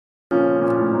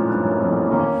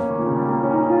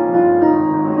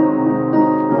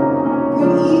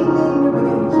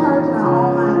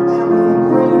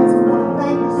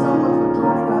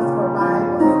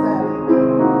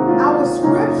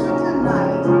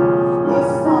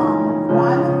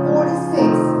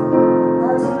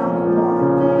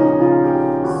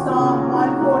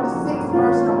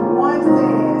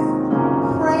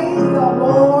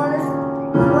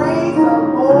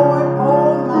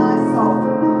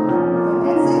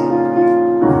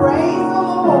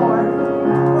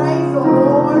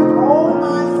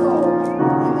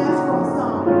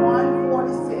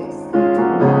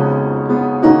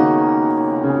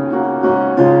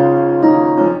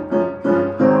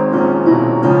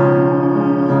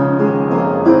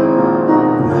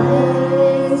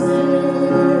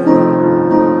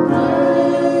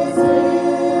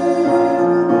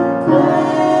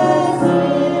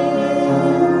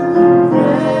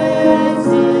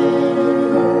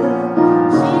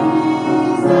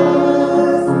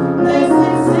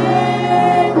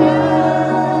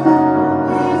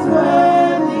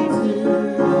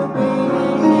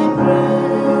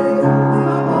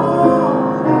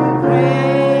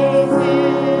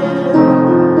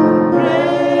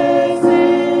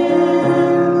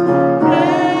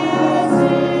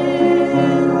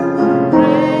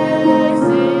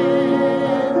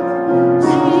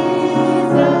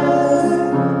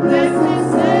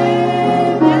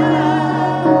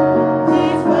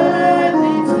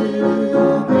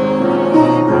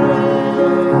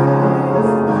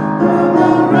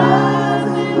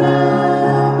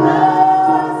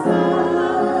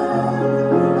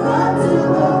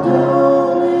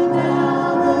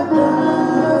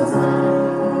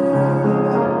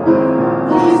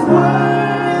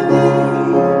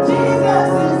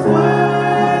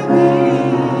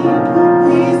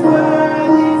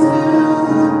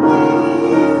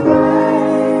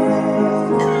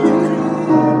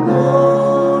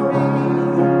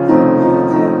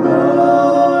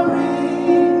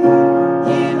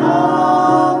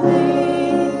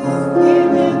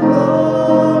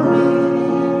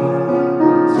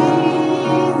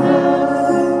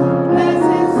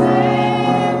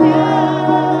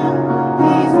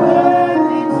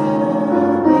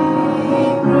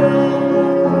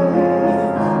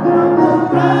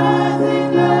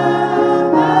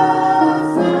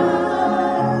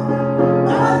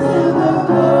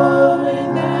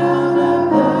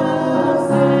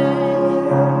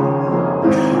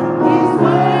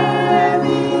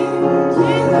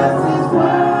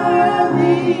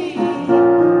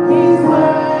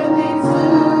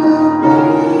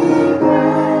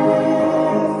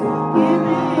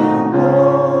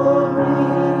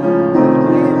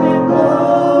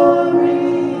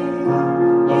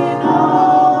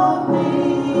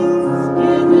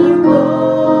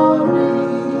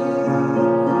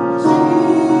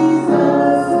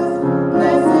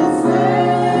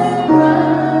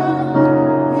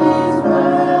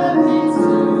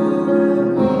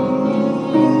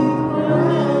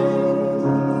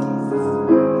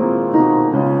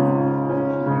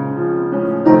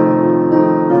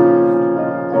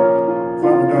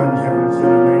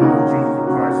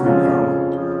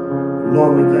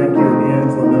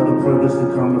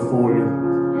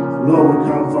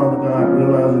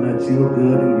realizing that you're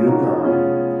good and you're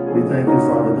God. We thank you,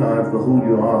 Father God, for who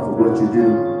you are, for what you do.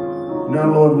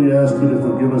 Now, Lord, we ask you to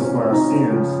forgive us for our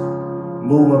sins.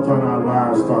 Move upon our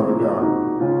lives, Father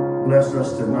God. Bless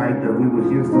us tonight that we will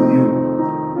hear from you.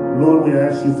 Lord, we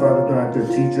ask you, Father God, to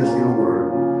teach us your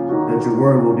word, that your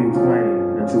word will be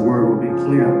plain, that your word will be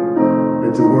clear,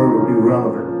 that your word will be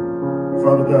relevant.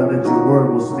 Father God, that your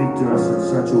word will speak to us in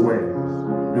such a way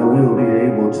that we will be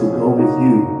able to go with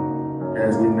you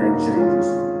as we make changes.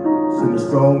 So in the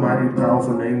strong, mighty,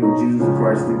 powerful name of Jesus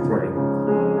Christ we pray,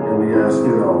 and we ask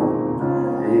it all.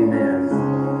 Amen.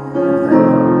 Thank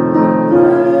God.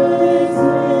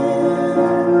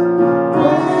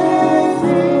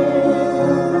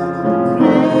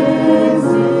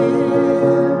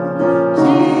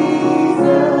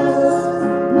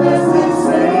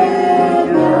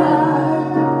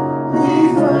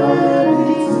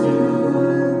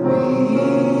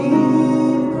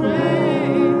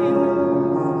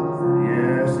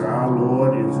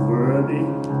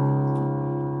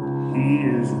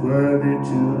 Worthy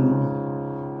to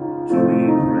be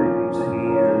praised.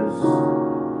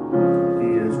 He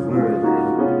is worthy.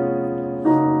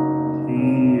 He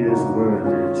is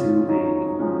worthy to be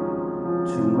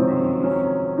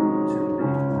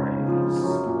praised.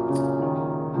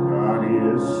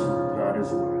 God is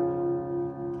worthy.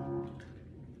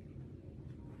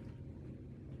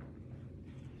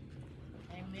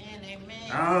 Amen, amen.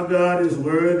 Our God is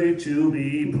worthy to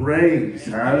be praised.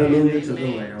 Hallelujah to the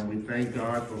Lamb. Thank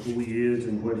God for who he is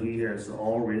and what he has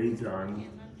already done.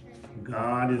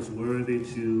 God is worthy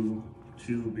to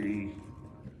be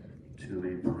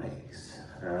praised.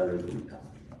 Hallelujah.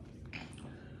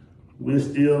 We're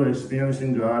still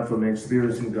experiencing God from the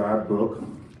Experiencing God book.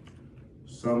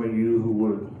 Some of you who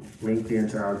were linked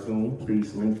into our Zoom,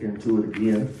 please link into it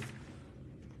again.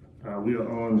 We are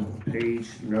on page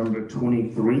number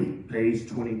 23, page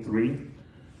 23.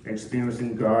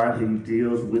 Experiencing God, he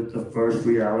deals with the first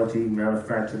reality. Matter of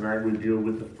fact, tonight we deal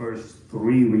with the first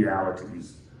three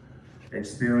realities.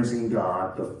 Experiencing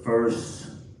God, the first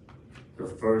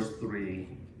three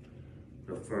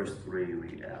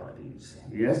realities.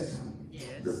 Yes?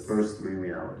 Yes. The first three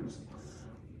realities.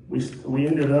 We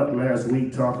ended up last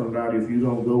week talking about if you're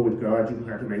going to go with God, you're going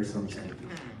to have to make some changes.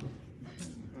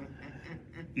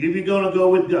 If you're going to go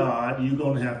with God, you're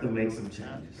going to have to make some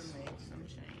changes.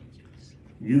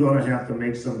 You're going to have to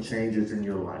make some changes in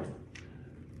your life.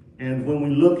 And when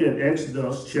we look at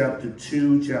Exodus chapter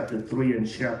 2, chapter 3, and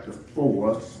chapter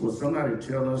 4, will somebody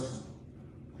tell us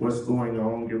what's going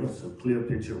on? Give us a clear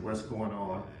picture of what's going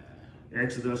on.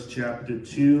 Exodus chapter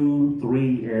 2,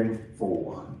 3, and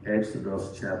 4.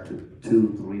 Exodus chapter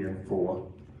 2, 3, and 4.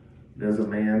 There's a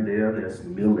man there that's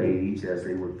middle-aged, as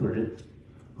they would put it.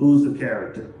 Who's the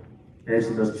character?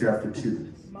 Exodus chapter 2.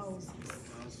 Moses,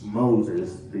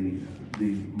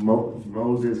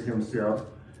 Moses himself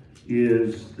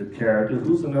is the character.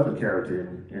 Who's another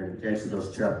character in Exodus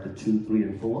chapter 2, 3,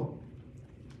 and 4?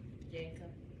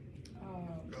 Jacob.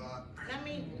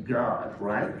 God,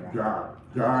 right? God.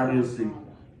 God is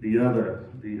the other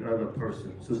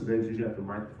person. Sister Daisy, you got the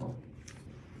microphone?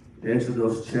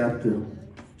 Exodus chapter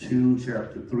 2,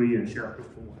 chapter 3, and chapter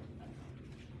 4.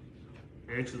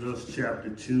 Exodus chapter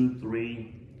 2,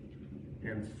 3,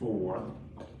 and 4.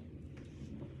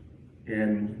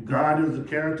 And God is the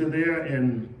character there,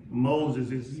 and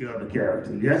Moses is the other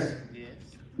character. Yes? Yes.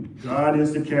 God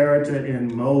is the character,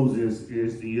 and Moses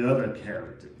is the other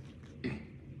character.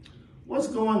 What's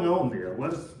going on there?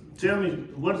 Tell me,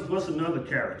 what's another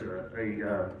character?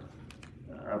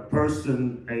 A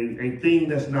person, a thing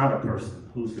that's not a person.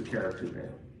 Who's the character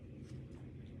there?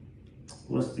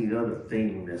 What's the other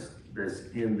thing that's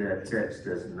in that text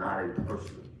that's not a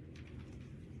person?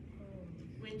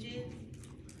 Which is?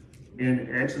 In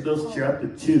Exodus chapter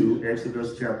 2,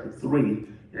 Exodus chapter 3,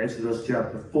 Exodus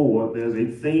chapter 4, there's a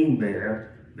thing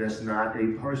there that's not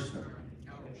a person.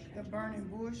 The burning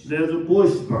bush. There's a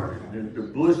bush burning. The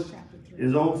bush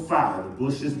is on fire. The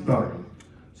bush is burning.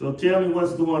 So tell me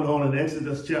what's going on in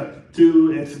Exodus chapter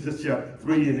 2, Exodus chapter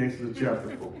 3, and Exodus chapter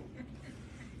 4.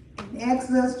 In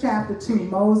Exodus chapter 2,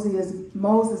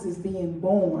 Moses is being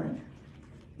born.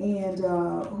 And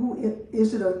who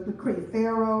issued a decree?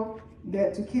 Pharaoh,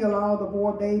 that to kill all the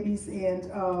boy babies. And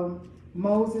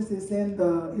Moses is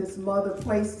his mother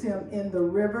placed him in the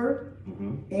river.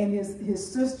 Mm-hmm. And his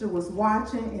sister was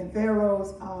watching, and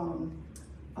Pharaoh's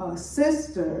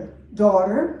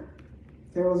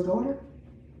Pharaoh's daughter,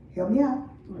 help me out.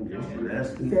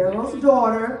 Pharaoh's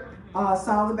daughter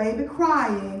saw the baby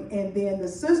crying, and then the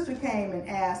sister came and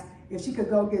asked if she could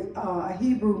go get a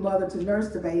Hebrew mother to nurse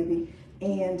the baby.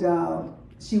 And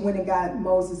she went and got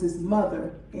Moses'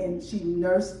 mother, and she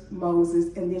nursed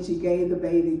Moses, and then she gave the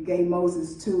baby, gave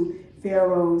Moses to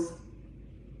Pharaoh's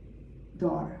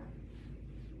daughter.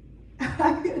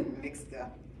 I get it mixed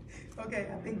up. Okay,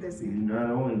 I think that's it. You not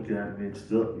only got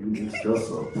mixed up, you mixed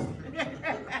us up.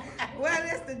 Well,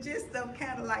 that's the gist of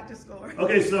kind of like the story.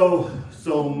 Okay, so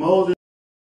Moses.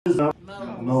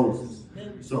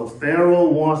 So Pharaoh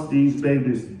wants these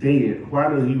babies dead. Why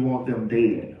does he want them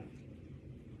dead?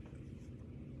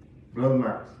 Brother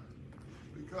Miles.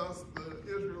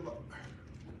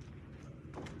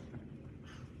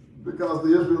 Because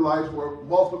the Israelites were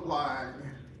multiplying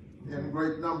in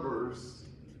great numbers,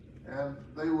 and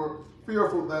they were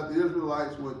fearful that the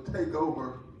Israelites would take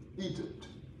over Egypt.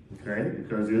 Okay,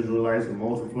 because the Israelites are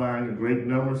multiplying in great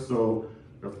numbers, so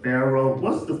the Pharaoh,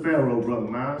 what's the Pharaoh, Brother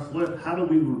Miles? How do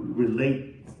we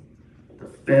relate the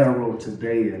Pharaoh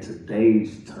today in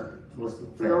today's terms? What's the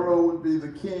Pharaoh would be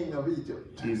the king of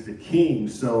Egypt. He's the king.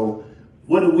 So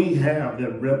what do we have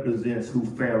that represents who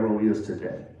Pharaoh is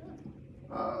today?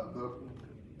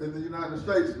 In the United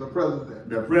States, the president.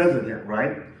 The president,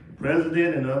 right?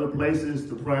 President, and other places,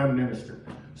 the prime minister.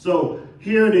 So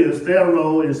here it is.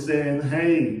 Pharaoh is saying,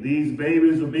 hey, these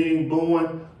babies are being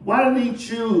born. Why did he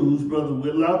choose, Brother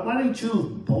Whitlock? Why did he choose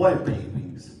boy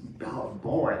babies? Oh,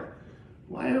 boy.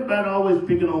 Why everybody always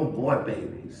picking on boy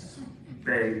babies?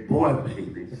 Boy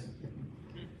babies.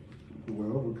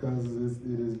 Well, because it is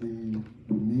the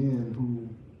men who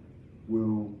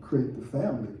will create the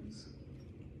families.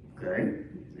 Okay.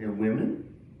 And women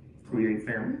create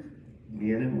families.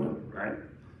 Men and women, right?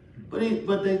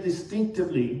 But they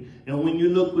distinctively, and when you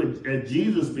look at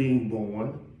Jesus being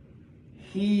born,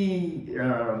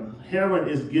 Herod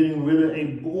is getting rid of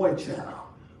a boy child.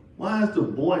 Why is the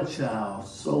boy child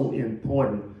so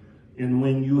important? And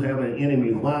when you have an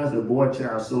enemy, why is the boy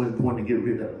child so important to get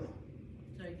rid of?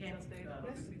 So you can't stay up.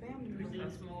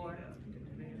 Produce more.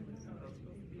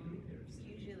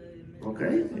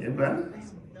 Okay, everybody?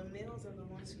 The males are the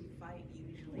ones who fight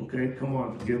usually. Okay, come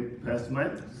on, give Pastor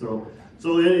Mike. So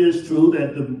it is true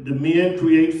that the men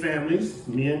create families.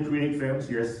 Men create families.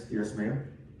 Yes, ma'am.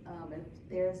 If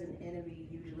there's an enemy,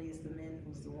 usually it's the men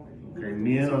who's the one. Okay,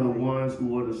 men are the ones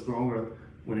who are the stronger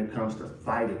when it comes to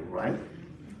fighting, right?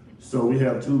 So we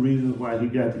have two reasons why he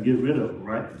got to get rid of them,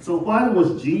 right? So why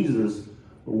was Jesus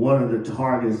one of the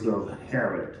targets of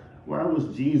Herod? Why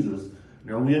was Jesus?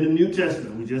 Now we're in the New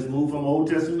Testament. We just moved from Old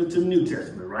Testament to the New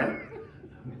Testament, right?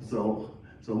 So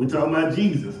we're talking about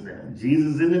Jesus now.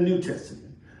 Jesus in the New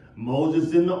Testament.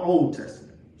 Moses in the Old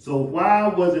Testament. So why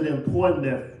was it important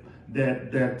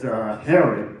that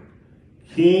Herod,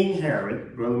 King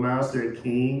Herod, Brother Miles said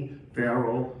King,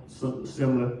 Pharaoh,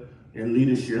 similar in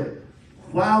leadership,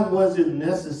 why was it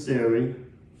necessary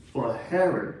for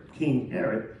Herod, King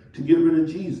Herod, to get rid of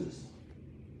Jesus?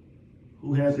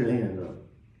 Who has their hand up?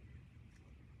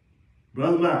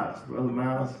 Brother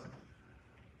Miles.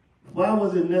 Why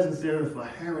was it necessary for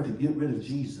Herod to get rid of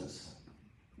Jesus?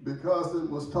 Because it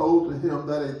was told to him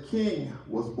that a king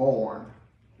was born,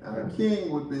 and a king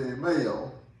would be a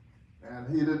male, and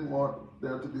he didn't want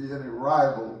there to be any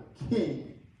rival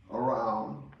king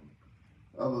around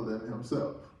other than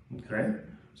himself. Okay,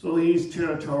 so he's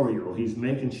territorial. He's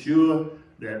making sure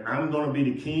that I'm going to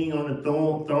be the king on the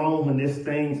throne when this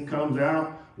thing comes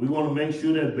out. We want to make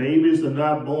sure that babies are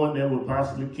not born that were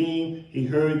possibly king. He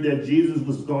heard that Jesus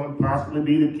was going to possibly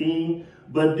be the king.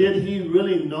 But did he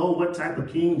really know what type of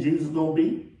king Jesus was going to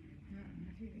be?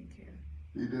 He didn't care.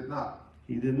 He did not.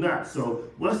 He did not. So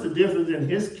what's the difference in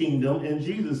his kingdom and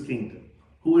Jesus' kingdom?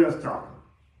 Who else talking?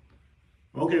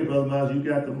 Okay, Brother Miles, you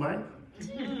got the mic.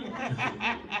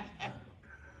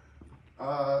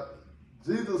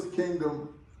 Jesus'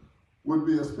 kingdom would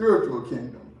be a spiritual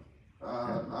kingdom.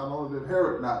 Not only did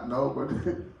Herod not know, but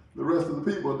the rest of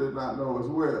the people did not know as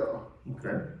well.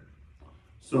 Okay.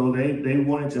 So they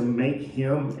wanted to make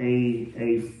him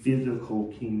a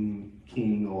physical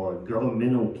king or a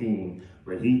governmental king,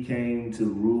 but he came to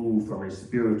rule from a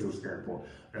spiritual standpoint.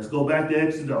 Let's go back to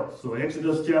Exodus. So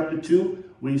Exodus chapter 2,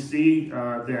 we see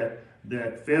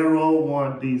that Pharaoh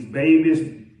wanted these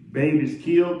babies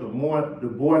killed, the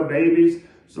boy babies.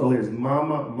 So his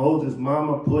mama, Moses'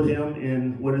 mama, put him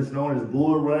in what is known as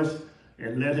bulrush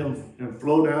and let him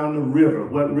flow down the river.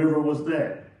 What river was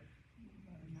that?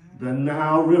 The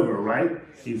Nile River, right?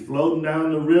 He's floating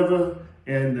down the river,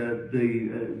 and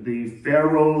the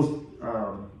Pharaoh's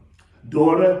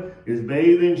daughter is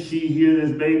bathing. She hears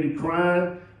this baby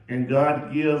crying, and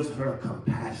God gives her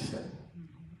compassion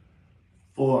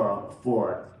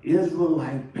for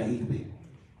Israelite baby.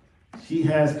 She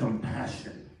has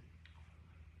compassion.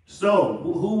 So,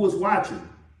 who was watching?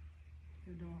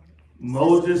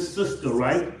 Moses' sister,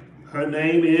 right? Her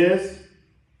name is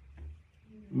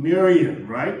Miriam,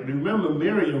 right? Remember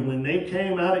Miriam, when they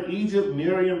came out of Egypt,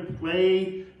 Miriam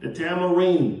played the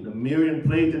tambourine. Miriam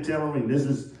played the tambourine. This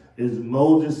is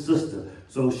Moses' sister.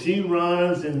 So she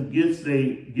runs and gets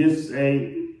a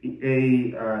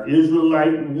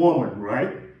Israelite woman,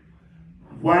 right?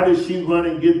 Why does she run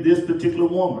and get this particular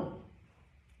woman?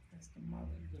 That's the mother.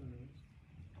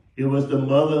 It was the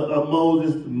mother of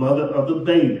Moses, the mother of the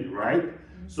baby, right?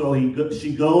 So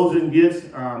she goes and gets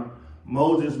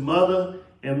Moses' mother.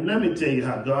 And let me tell you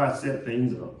how God set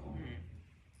things up.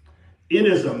 It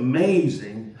is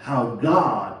amazing how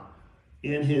God,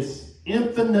 in his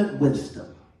infinite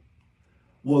wisdom,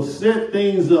 will set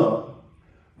things up.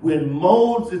 When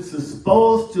Moses is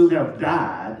supposed to have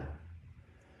died,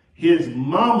 his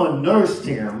mama nursed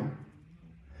him,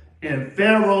 and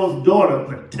Pharaoh's daughter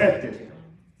protected him.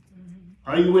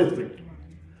 Are you with me?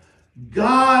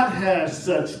 God has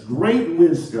such great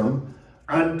wisdom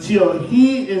until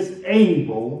he is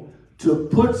able to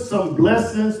put some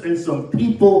blessings and some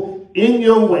people in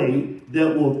your way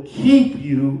that will keep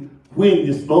you when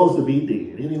you're supposed to be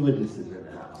dead. Any witnesses in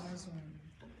the house?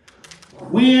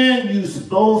 When you're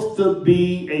supposed to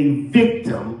be a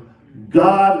victim,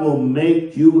 God will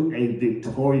make you a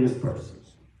victorious person.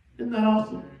 Isn't that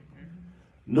awesome?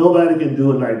 Nobody can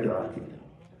do it like God can.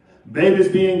 Babies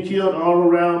being killed all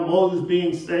around, Moses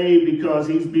being saved because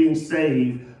he's being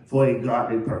saved for a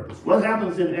godly purpose. What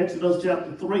happens in Exodus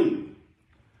chapter 3?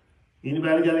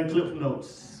 Anybody got any cliff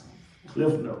notes?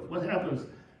 Cliff notes. What happens?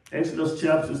 Exodus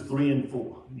chapters 3 and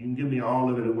 4. You can give me all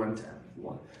of it at one time.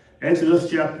 Exodus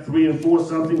chapter 3 and 4,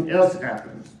 something else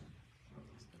happens.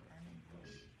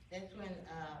 That's when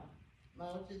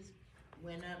Moses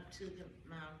went up to the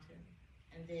mountain,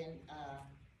 and then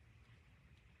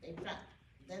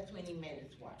that's when he met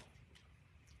his wife.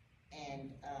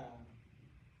 And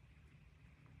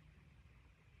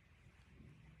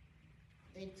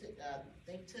they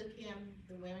took him,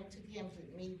 the women took him to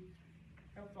meet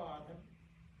her father,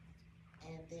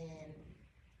 and then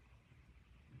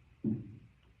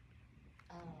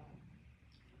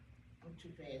I'm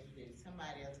too fast for this.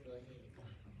 Somebody else go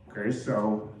ahead. Okay,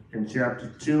 so in chapter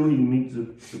 2, he meets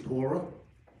Zipporah.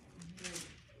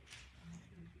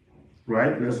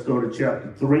 Right, let's go to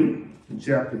chapter 3. In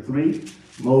chapter 3,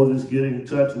 Moses getting in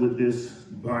touch with this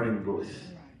burning bush.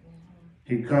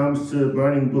 He comes to the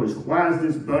burning bush. Why is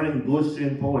this burning bush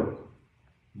important?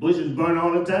 Bushes burn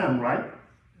all the time, right?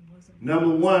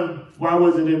 Number one, why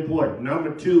was it important?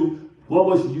 Number two, what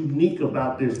was unique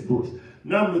about this bush?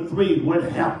 Number three, what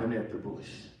happened at the bush?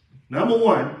 Number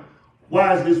one,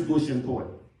 why is this bush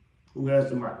important? Who has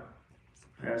the mic?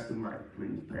 Pass the mic,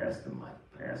 please. Pass the mic.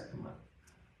 Pass the mic.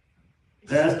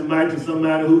 Pass the mic to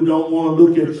somebody who don't want to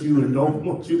look at you and don't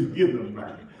want you to give them the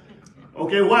mic.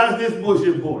 Okay, why is this bush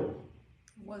important?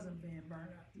 It wasn't being burned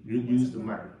up. You use the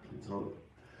mic.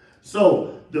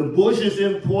 So the bush is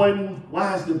important.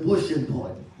 Why is the bush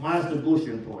important? Why is the bush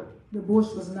important? The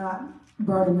bush was not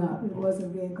burning up. It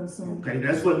wasn't being consumed. Okay,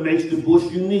 that's what makes the bush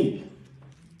unique.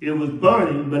 It was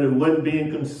burning, but it wasn't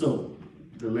being consumed.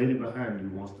 The lady behind you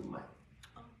wants the mic.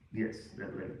 Yes,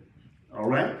 that lady. All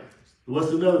right.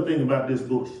 What's another thing about this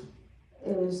bush?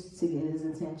 It was to get his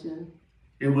attention.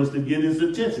 It was to get his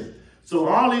attention. So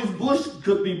all these bushes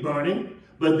could be burning,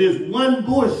 but this one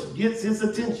bush gets his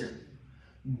attention.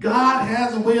 God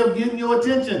has a way of getting your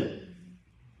attention.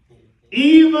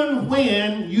 Even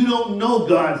when you don't know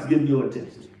God's getting your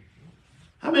attention.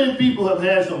 How many people have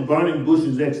had some burning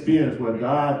bushes experience where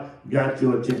God got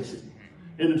your attention?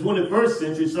 In the 21st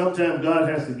century, sometimes God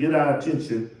has to get our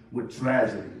attention with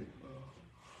tragedy.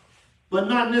 But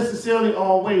not necessarily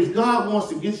always. God wants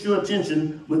to get your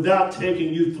attention without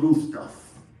taking you through stuff.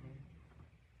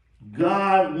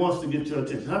 God wants to get your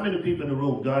attention. How many people in the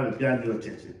room God has gotten your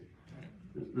attention?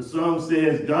 The song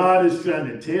says God is trying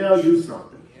to tell you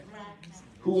something.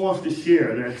 Who wants to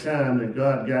share that time that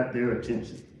God got their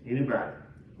attention? Anybody?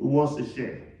 Who wants to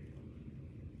share?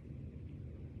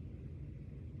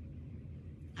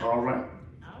 All right.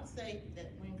 I'll say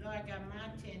that when God got my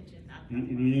attention, You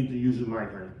need to use the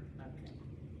mic, honey. Okay.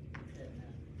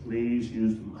 Please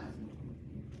use the mic.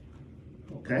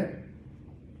 Okay?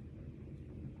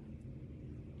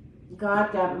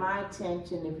 God got my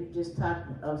attention. If you just talk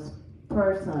of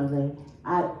personally,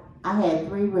 I had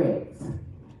 3 wrecks,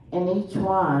 and each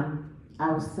one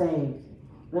I was saved.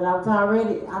 But I was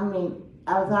already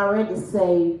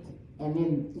saved and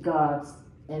in God's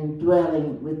and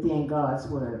dwelling within God's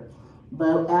word.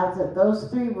 But after those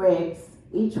 3 wrecks,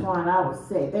 each one I was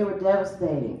saved. They were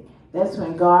devastating. That's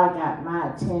when God got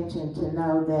my attention to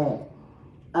know that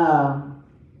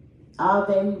all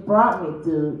that he brought me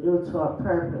through, it was for a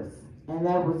purpose. And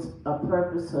that was a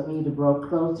purpose for me to grow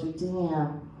closer to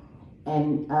him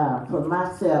and for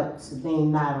myself to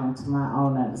lean not onto my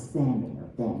own understanding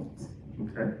of things.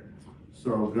 Okay.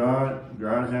 So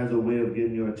God has a way of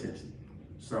getting your attention.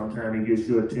 Sometimes he gets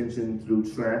your attention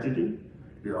through tragedy.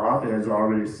 The author has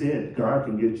already said God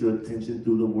can get your attention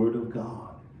through the Word of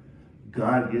God.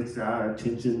 God gets our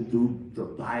attention through the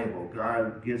Bible.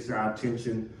 God gets our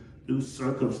attention through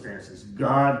circumstances.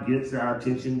 God gets our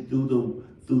attention through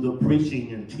the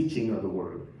preaching and teaching of the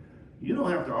Word. You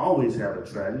don't have to always have a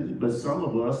tragedy, but some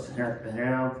of us have to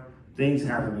have things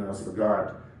happen to us for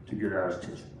God to get our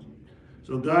attention.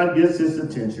 So God gets his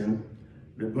attention.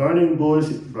 The burning bush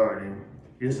is burning.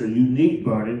 It's a unique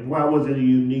burning. Why was it a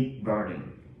unique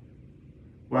burning?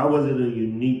 Why was it a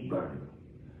unique burning?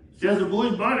 It's just a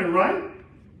bush burning, right?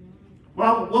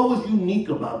 What was unique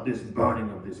about this burning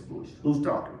of this bush? Who's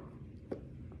talking?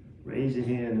 Raise your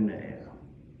hand in the air.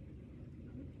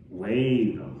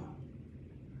 Wave them.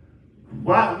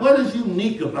 What is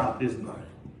unique about this burning?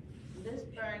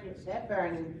 That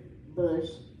burning bush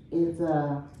is,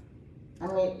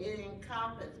 it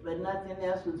encompassed, but nothing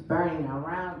else was burning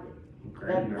around it.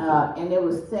 Okay, and it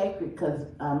was sacred because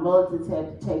Moses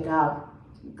had to take off.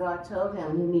 God told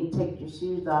him you need to take your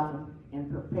shoes off and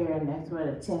prepare, and that's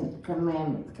where the 10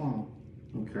 Commandments came.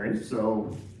 Okay,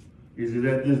 so is it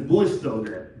at this bush though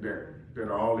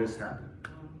that all this happened?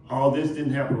 All this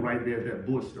didn't happen right there at that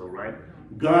bush though, right?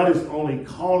 God is only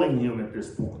calling him at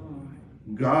this point.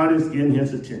 God is getting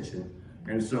his attention.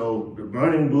 And so the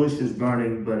burning bush is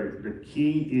burning, but the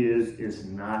key is it's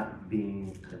not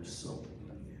being consumed.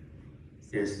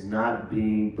 It's not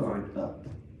being burnt up.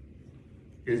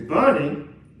 It's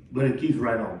burning, but it keeps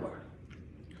right on burning.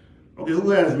 Okay, who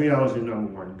has reality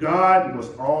number one? God was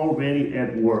already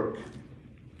at work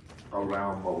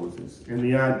around Moses. And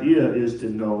the idea is to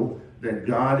know that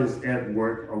God is at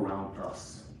work around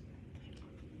us.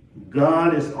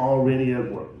 God is already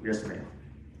at work. Yes, ma'am.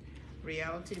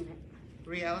 Reality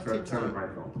Turn the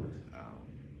mic on, please.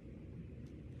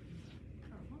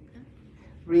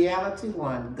 Reality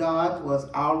 1, God was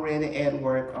already at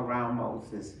work around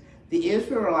Moses. The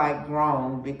Israelites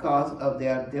groaned because of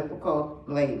their difficult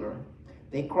labor.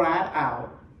 They cried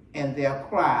out, and their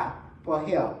cry for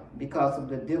help because of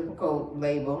the difficult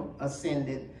labor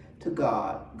ascended to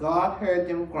God. God heard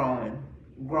them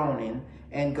groaning,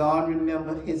 and God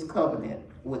remembered his covenant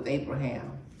with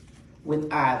Abraham,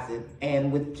 with Isaac,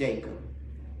 and with Jacob.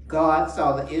 God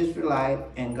saw the Israelites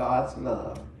and God's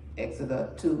love.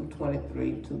 Exodus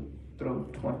 2:23 through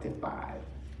 25.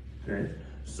 Okay,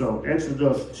 so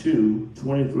Exodus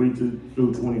 2:23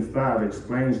 through 25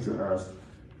 explains to us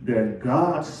that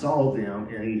God saw them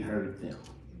and he heard them.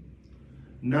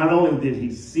 Not only did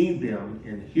he see them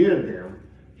and hear them,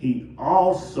 he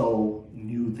also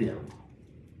knew them.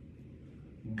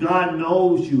 God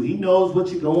knows you. He knows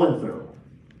what you're going through.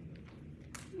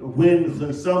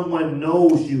 When someone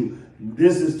knows you,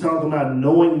 this is talking about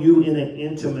knowing you in an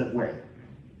intimate way.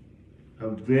 A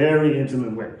very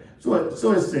intimate way. So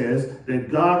it says that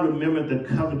God remembered the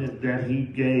covenant that he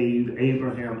gave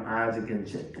Abraham, Isaac, and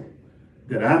Jacob.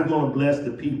 That I'm going to bless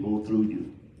the people through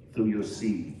you, through your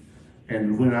seed.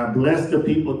 And when I bless the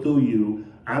people through you,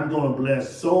 I'm going to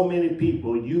bless so many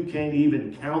people you can't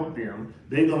even count them.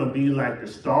 They're going to be like the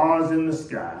stars in the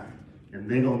sky, and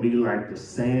they're going to be like the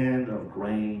sand of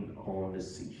grain on the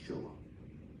seashore.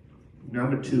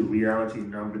 Number two, reality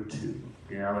number two.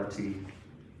 Reality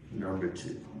number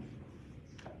two.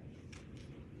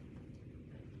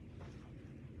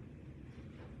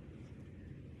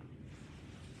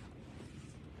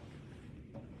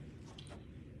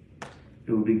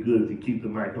 It would be good if you keep the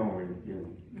mic on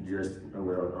and just,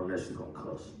 well, unless you're going to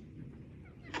cuss.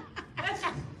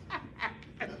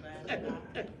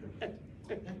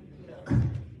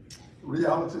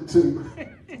 Reality 2.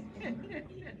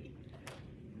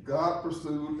 God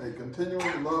pursued a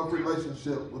continuing love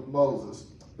relationship with Moses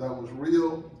that was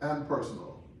real and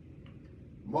personal.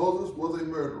 Moses was a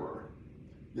murderer,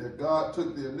 yet God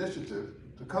took the initiative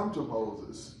to come to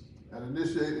Moses and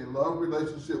initiate a love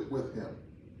relationship with him.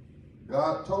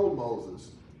 God told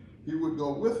Moses he would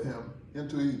go with him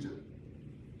into Egypt.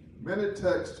 Many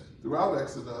texts throughout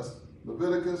Exodus,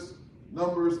 Leviticus,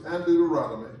 Numbers, and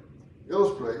Deuteronomy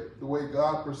illustrate the way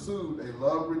God pursued a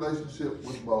love relationship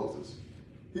with Moses.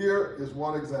 Here is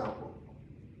one example.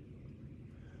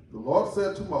 The Lord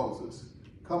said to Moses,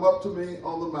 "Come up to me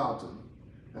on the mountain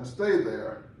and stay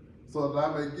there so that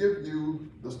I may give you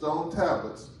the stone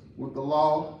tablets with the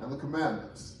law and the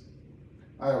commandments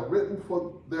I have written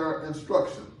for their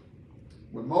instruction."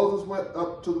 When Moses went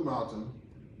up to the mountain,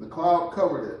 the cloud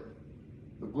covered it,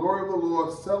 The glory of the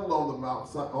Lord settled on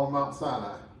Mount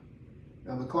Sinai,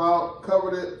 and the cloud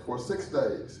covered it for 6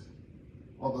 days.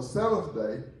 On the 7th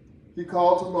day, he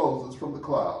called to Moses from the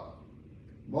cloud.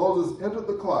 Moses entered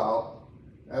the cloud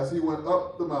as he went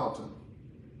up the mountain,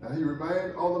 and he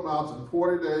remained on the mountain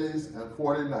 40 days and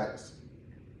 40 nights.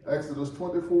 Exodus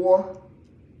 24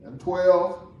 and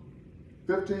 12,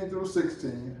 15 through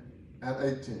 16, and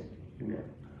 18. Amen.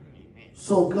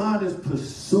 So God is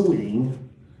pursuing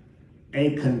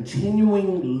a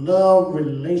continuing love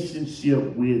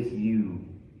relationship with you.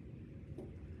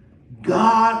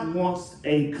 God wants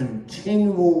a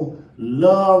continual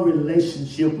love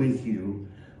relationship with you,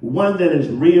 one that is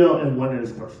real and one that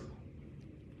is personal.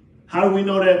 How do we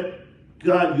know that?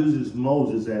 God uses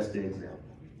Moses as the example.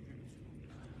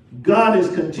 God is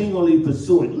continually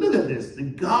pursuing. Look at this. The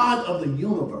God of the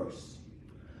universe,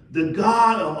 the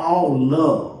God of all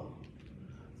love,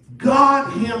 God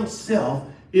himself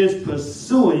is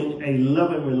pursuing a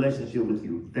loving relationship with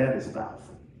you. That is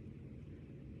powerful.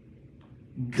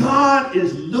 God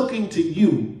is looking to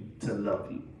you to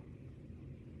love you.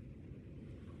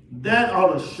 That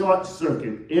ought to short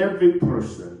circuit every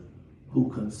person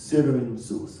who considering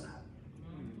suicide.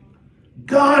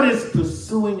 God is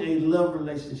pursuing a love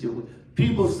relationship with.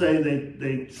 People say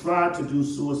they try to do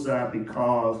suicide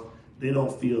because they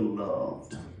don't feel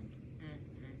loved.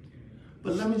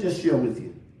 But let me just share with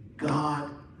you, God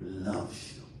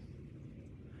loves you.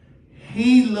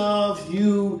 He loves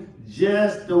you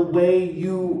just the way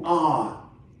you are.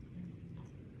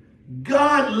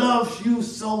 God loves you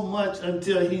so much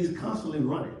until he's constantly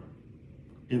running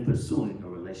and pursuing a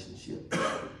relationship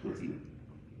with you.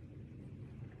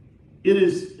 It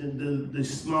is the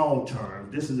small term.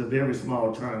 This is a very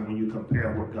small term when you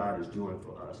compare what God is doing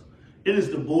for us. It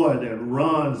is the boy that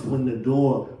runs when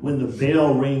the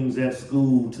bell rings at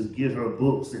school to get her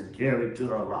books and carry it to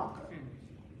her locker.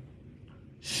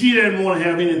 She didn't want to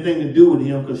have anything to do with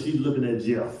him because she's looking at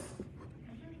Jeff.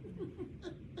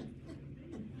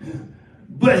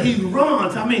 But he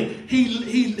runs. I mean,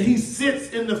 he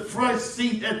sits in the front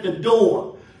seat at the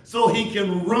door so he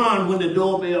can run when the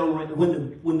doorbell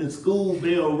when the school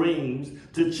bell rings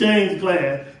to change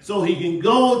class, so he can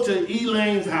go to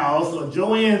Elaine's house or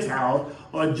Joanne's house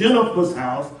or Jennifer's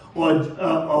house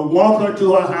or walk her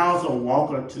to her house or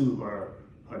walk her to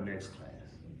her next class.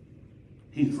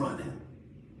 He's running.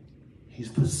 He's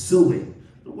pursuing.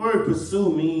 The word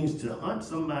pursue means to hunt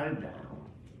somebody down.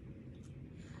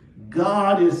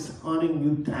 God is hunting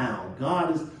you down.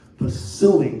 God is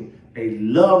pursuing a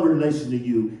love relation to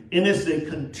you. And it's a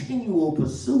continual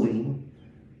pursuing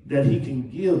that he can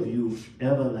give you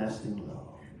everlasting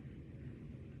love.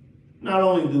 Not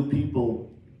only do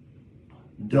people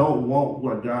don't want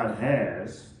what God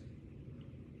has,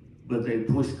 but they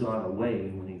push God away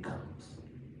when he comes.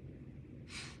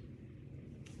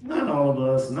 Not all of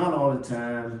us, not all the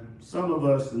time. Some of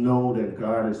us know that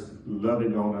God is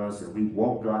loving on us and we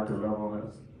want God to love on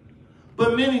us.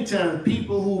 But many times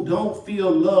people who don't feel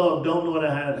love don't know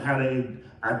how to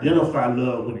identify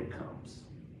love when it comes.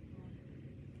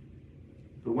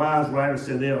 The wise writer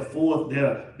said there are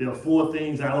four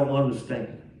things I don't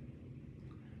understand.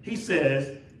 He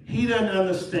says he doesn't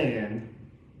understand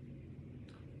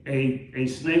a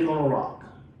snake on a rock.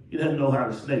 He doesn't know how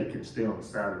the snake can stay on the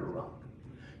side of the rock.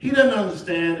 He doesn't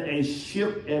understand a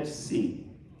ship at sea.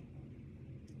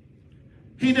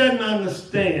 He doesn't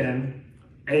understand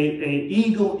a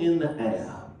eagle in the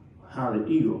air, how the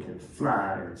eagle can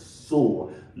fly and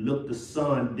soar, look the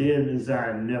sun dead in his eye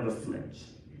and never flinch.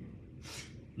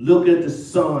 Look at the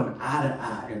sun eye to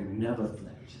eye and never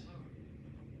flinch.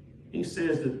 He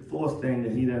says the fourth thing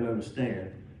that he doesn't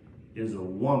understand is a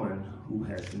woman who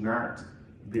has not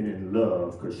been in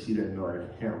love because she doesn't know how to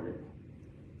handle it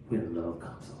when love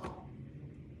comes along.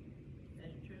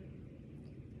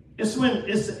 It's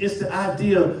the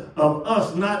idea of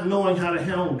us not knowing how to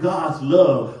handle God's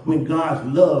love when God's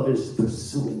love is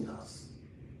pursuing us.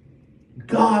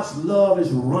 God's love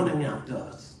is running after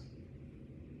us.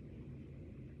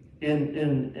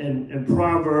 In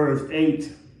Proverbs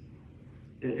 8,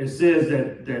 it says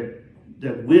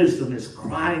that wisdom is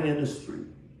crying in the street.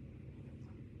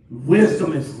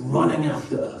 Wisdom is running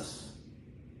after us.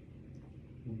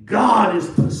 God is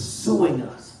pursuing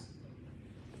us.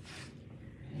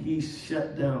 He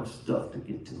shut down stuff to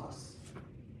get to us.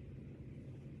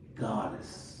 God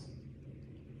is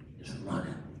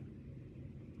running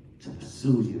to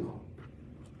pursue you.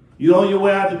 You're on your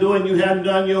way out the door and you haven't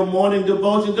done your morning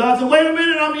devotion. God said, wait a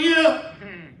minute, I'm here.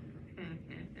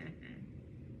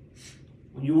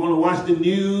 When you want to watch the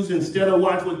news instead of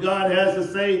watch what God has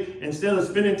to say, instead of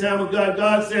spending time with God,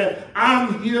 God said,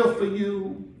 I'm here for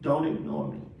you. don't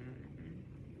ignore me.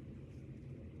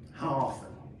 How often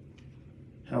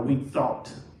have we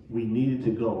thought we needed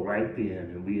to go right then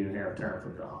and we didn't have time for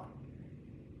God?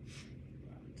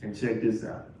 And check this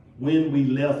out. When we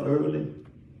left early,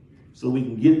 so we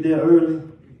can get there early,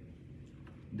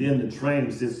 then the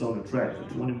train sits on the track for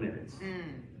 20 minutes.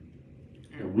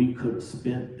 And we could have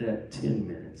spent that 10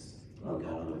 minutes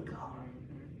alone with God.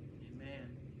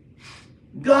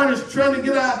 God is trying to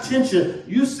get our attention.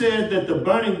 You said that the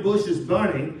burning bush is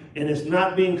burning and it's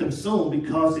not being consumed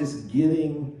because it's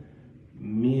getting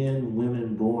men,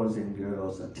 women, boys, and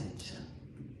girls' attention.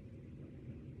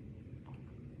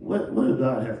 What does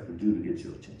God have to do to get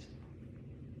your attention?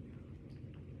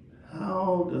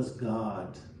 How does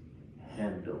God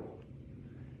handle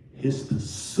his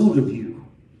pursuit of you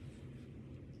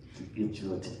to get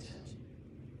your attention?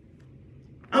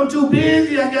 I'm too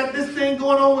busy. I got this thing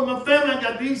going on with my family. I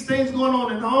got these things going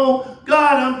on at home.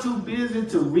 God, I'm too busy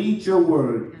to read your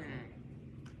word.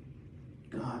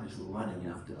 God is running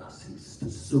after us. He's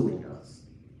pursuing us.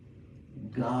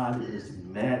 God is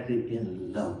madly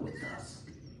in love with us.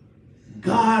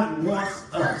 God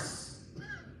wants us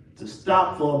to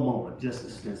stop for a moment just to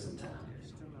spend some time.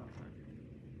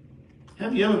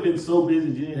 Have you ever been so busy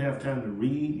you didn't have time to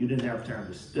read? You didn't have time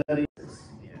to study?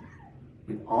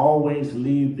 We always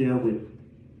leave there with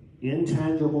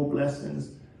intangible blessings,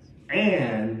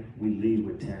 and we leave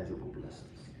with tangible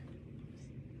blessings.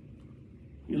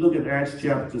 You look at Acts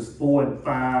chapters 4 and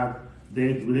 5,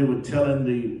 they were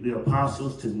telling the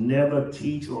apostles to never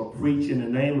teach or preach in the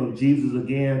name of Jesus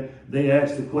again. They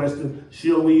asked the question,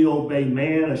 shall we obey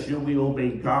man or shall we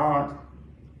obey God?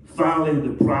 Finally,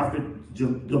 the prophet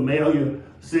Gamaliel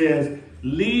says,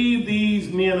 leave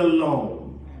these men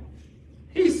alone.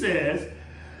 He says,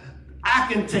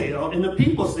 I can tell, and the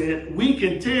people said, we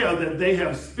can tell that they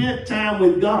have spent time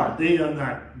with God.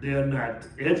 They're not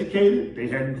educated, they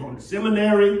hadn't gone to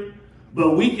seminary,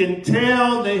 but we can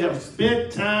tell they have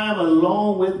spent time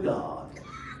alone with God.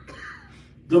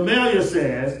 Gamaliel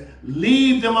says,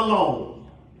 leave them alone.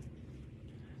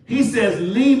 He says,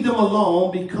 leave them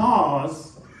alone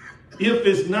because if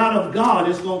it's not of God,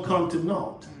 it's going to come to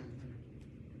naught.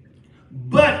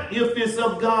 But if it's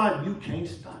of God, you can't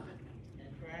stop it.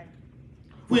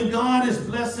 When God is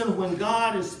blessing, when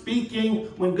God is speaking,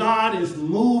 when God is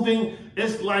moving,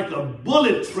 it's like a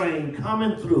bullet train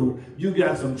coming through. You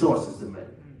got some choices to make.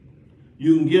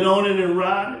 You can get on it and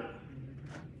ride it.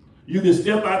 You can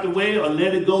step out the way or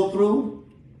let it go through.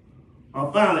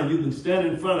 Or finally, you can stand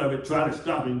in front of it, try to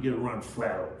stop it and get it run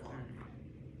flat over.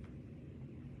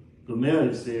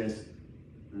 Gamaliel says,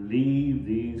 leave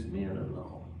these men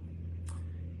alone.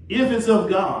 If it's of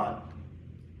God,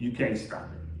 you can't stop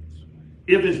it.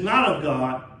 If it's not of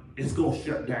God, it's going to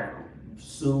shut down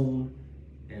soon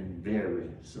and very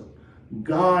soon.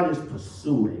 God is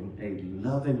pursuing a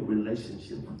loving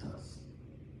relationship with us.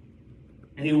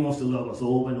 And he wants to love us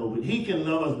over and over. He can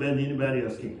love us better than anybody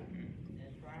else can.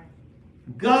 That's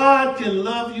right. God can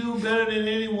love you better than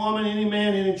any woman, any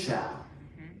man, any child.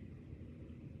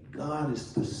 God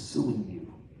is pursuing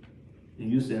you.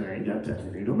 And you say, I ain't got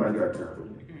time. Ain't nobody got time for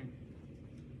me.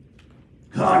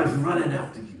 God is running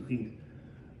after you.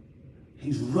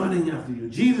 He's running after you.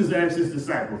 Jesus asked his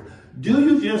disciples, do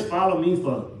you just follow me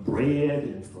for bread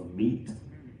and for meat,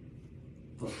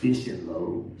 for fish and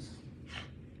loaves?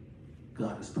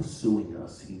 God is pursuing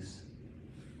us. He's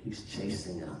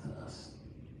chasing after us.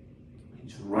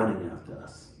 He's running after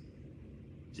us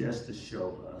just to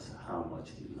show us how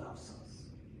much he loves us.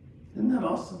 Isn't that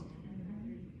awesome?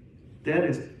 That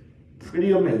is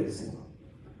pretty amazing.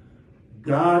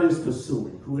 God is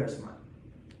pursuing. Who has mine?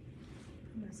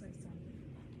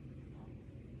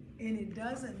 And it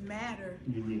doesn't matter.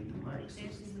 You need the mic.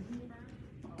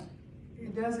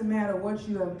 It doesn't matter what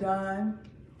you have done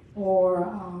or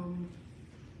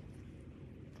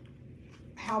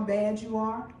how bad you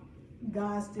are.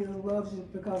 God still loves you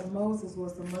because Moses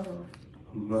was a murderer.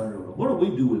 A murderer. What do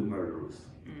we do with murderers?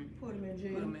 Put him in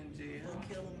jail. Put 'em in jail.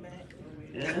 Kill them back.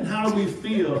 And how do we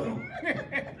feel?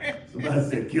 Somebody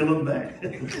said, kill them back.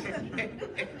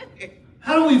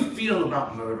 How do we feel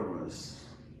about murderers?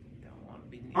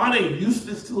 Are they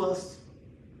useless to us?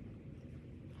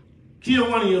 Kill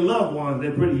one of your loved ones,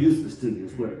 they're pretty useless to you,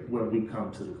 is where we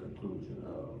come to the conclusion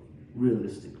of,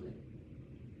 realistically.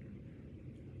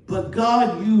 But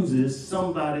God uses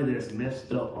somebody that's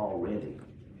messed up already.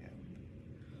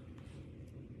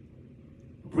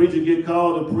 A preacher get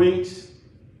called to preach.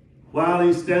 While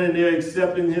he's standing there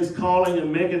accepting his calling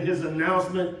and making his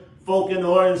announcement, folk in the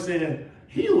audience saying,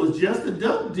 he was just a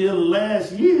dope dealer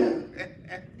last year.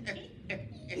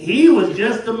 He was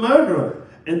just a murderer.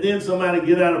 and then somebody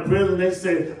get out of prison, they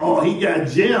say, oh, he got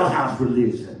jailhouse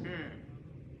religion.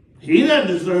 He doesn't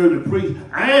deserve to preach.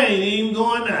 I ain't even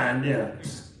going down there.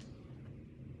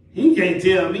 He can't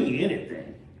tell me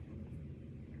anything.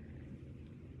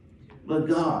 But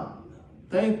God,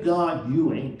 thank God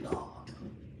you ain't God.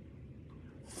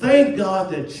 Thank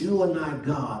God that you are not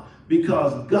God,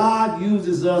 because God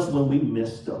uses us when we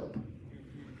messed up.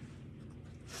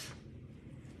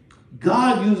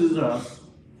 God uses us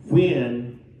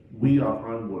when we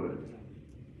are unworthy.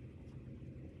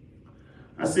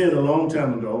 I said a long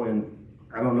time ago, and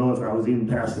I don't know if I was even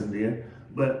pastoring then,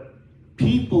 but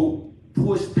people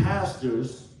push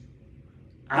pastors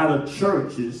out of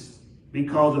churches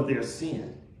because of their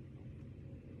sin.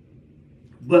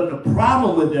 But the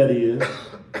problem with that is,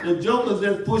 the jokers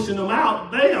that's pushing them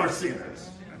out, they are sinners.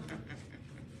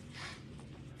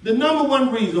 The number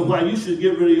one reason why you should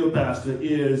get rid of your pastor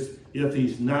is if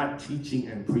he's not teaching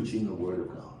and preaching the word of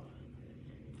God.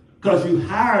 Because you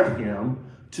hired him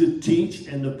to teach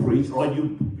and to preach, or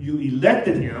you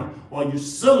elected him, or you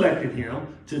selected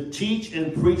him to teach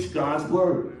and preach God's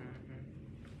word.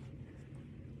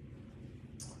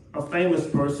 A famous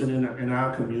person in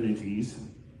our communities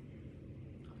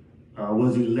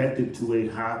was elected to a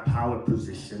high-powered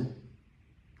position.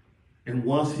 And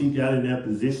once he got in that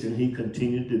position, he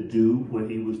continued to do what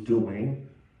he was doing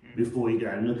before he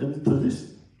got in the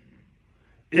position.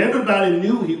 Everybody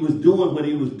knew he was doing what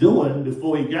he was doing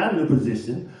before he got in the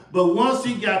position. But once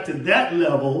he got to that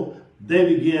level,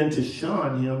 they began to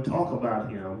shun him, talk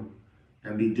about him,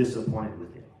 and be disappointed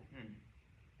with him.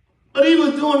 But he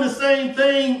was doing the same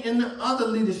thing in the other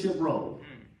leadership role.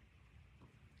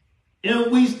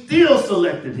 And we still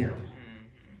selected him.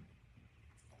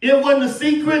 It wasn't a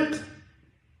secret.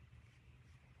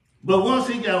 But once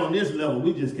he got on this level,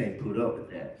 we just can't put up with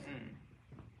that.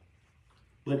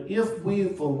 But if we're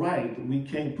for right, we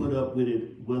can't put up with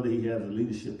it whether he has a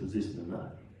leadership position or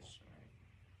not.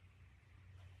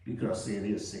 Because sin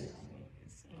is sin.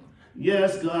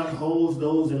 Yes, God holds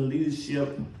those in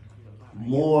leadership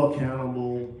more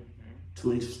accountable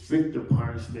to a stricter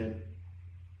punishment.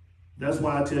 That's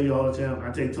why I tell you all the time,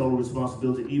 I take total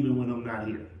responsibility even when I'm not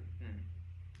here.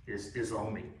 It's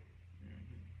on me.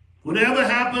 Whatever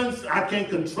happens, I can't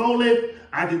control it.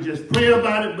 I can just pray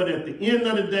about it, but at the end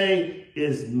of the day,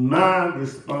 it's my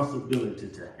responsibility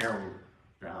to handle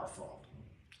the outfall,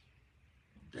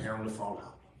 to handle the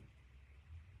fallout,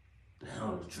 to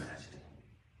handle the tragedy.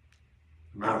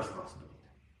 My responsibility.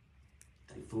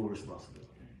 Take full responsibility.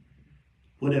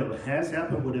 Whatever has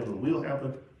happened, whatever will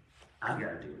happen, I got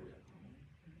to deal with it.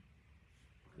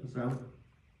 Because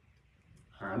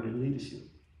I'm in leadership.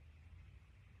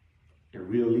 And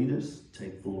real leaders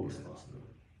take full responsibility.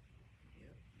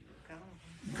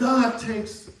 God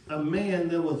takes a man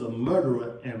that was a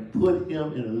murderer and put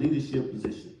him in a leadership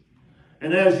position.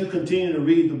 And as you continue to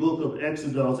read the book of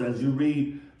Exodus, as you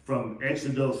read from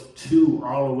Exodus 2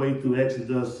 all the way through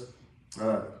Exodus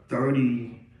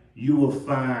 30, you will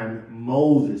find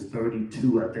Moses,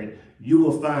 32 I think. You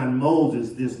will find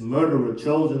Moses, this murderer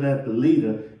chosen as the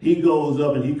leader. He goes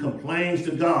up and he complains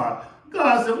to God.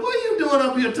 God said, what are you doing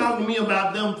up here talking to me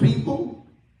about them people?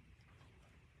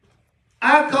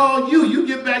 I called you. You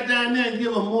get back down there and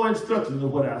give them more instructions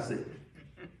of what I said.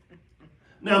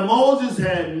 Now, Moses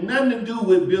had nothing to do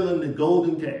with building the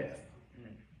golden calf.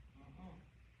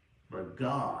 But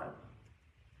God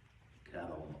got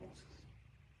on Moses.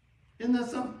 Isn't that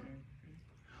something?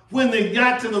 When they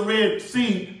got to the Red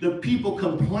Sea, the people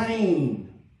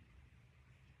complained.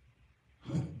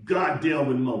 God dealt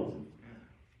with Moses.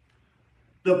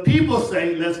 The people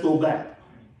say, let's go back.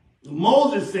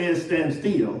 Moses says, stand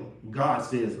still. God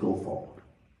says, go forward.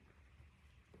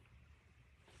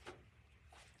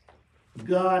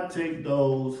 God takes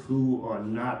those who are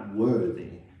not worthy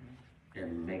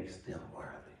and makes them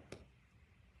worthy.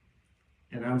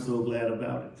 And I'm so glad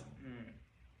about it.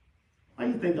 Why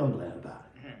do you think I'm glad about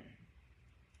it?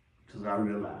 Because I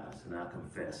realize and I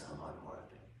confess I'm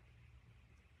unworthy.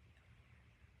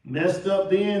 Messed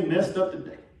up then, messed up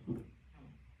today.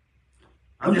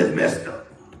 I'm just messed up.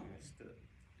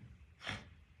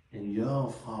 And y'all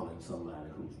following somebody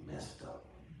who's messed up.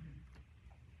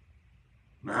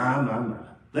 My.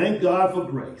 Thank God for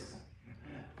grace.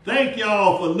 Thank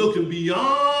y'all for looking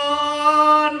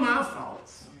beyond my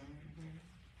faults.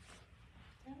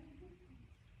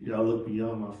 Y'all look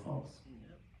beyond my faults.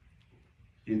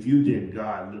 If you didn't,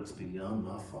 God looks beyond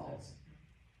my faults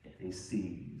and he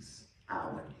sees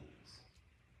our needs.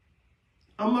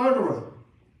 A murderer.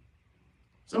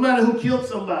 Somebody who killed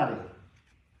somebody.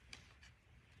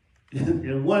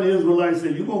 And one Israelite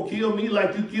said, you gonna kill me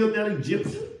like you killed that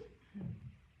Egyptian?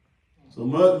 So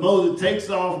Moses takes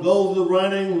off, goes to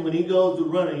running, and when he goes to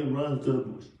running, he runs to the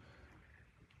bush.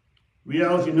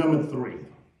 Reality number 3.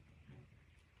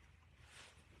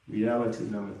 Reality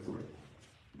number 3.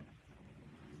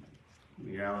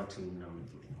 Reality number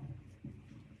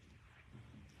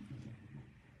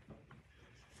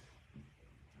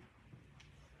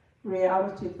 3.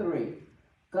 Reality 3.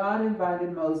 God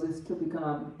invited Moses to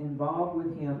become involved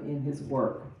with him in his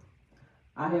work.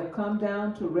 I have come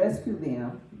down to rescue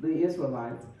them, the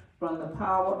Israelites, from the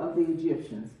power of the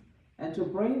Egyptians, and to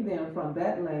bring them from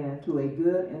that land to a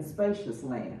good and spacious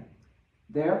land.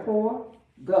 Therefore,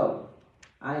 go.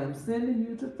 I am sending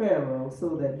you to Pharaoh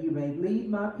so that you may lead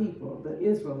my people, the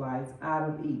Israelites, out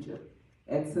of Egypt.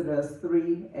 Exodus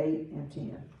 3, 8, and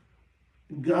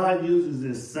 10. God uses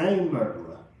this same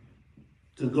murderer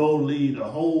to go lead a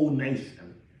whole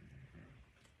nation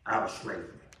out of slavery.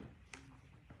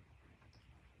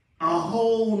 A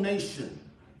whole nation.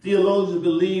 Theologians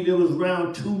believe it was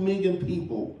around 2 million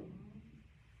people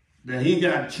that he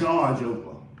got charge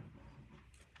over,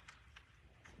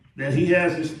 that he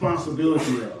has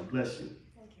responsibility of. Bless you.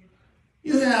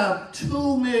 You have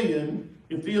 2 million,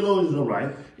 if theologians are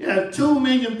right, you have 2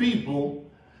 million people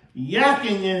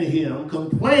yakking at him,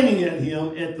 complaining at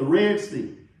him at the Red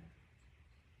Sea.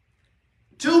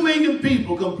 2 million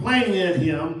people complaining at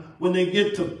him when they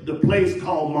get to the place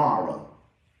called Mara,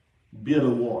 bitter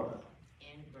water.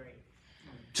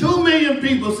 2 million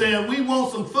people saying, we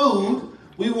want some food,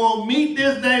 we want meat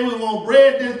this day, we want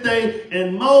bread this day,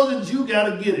 and Moses, you got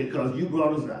to get it because you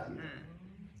brought us out here.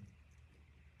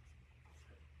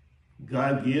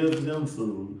 God gives them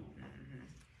food.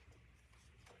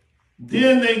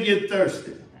 Then they get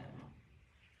thirsty.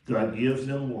 God gives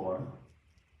them water.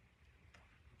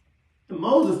 And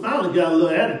Moses finally got a little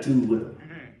attitude with him.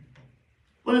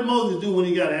 What did Moses do when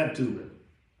he got attitude with him?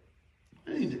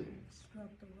 What did he do?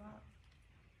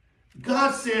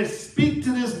 God says, speak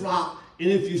to this rock, and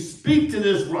if you speak to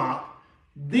this rock,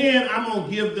 then I'm going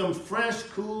to give them fresh,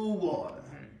 cool water.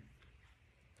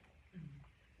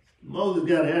 Moses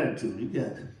got an attitude.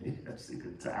 He got sick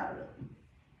and tired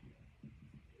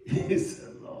of him. He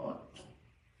said, Lord,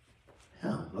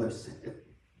 have mercy.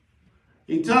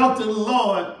 He talked to the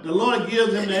Lord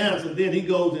gives him the answer, then he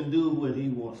goes and does what he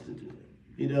wants to do.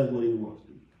 He does what he wants to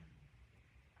do.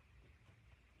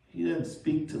 He doesn't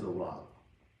speak to the rock.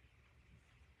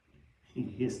 He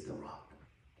hits the rock.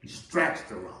 He strikes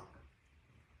the rock.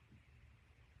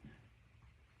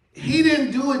 He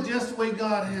didn't do it just the way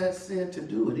God had said to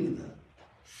do it either.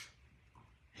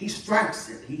 He strikes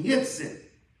it. He hits it.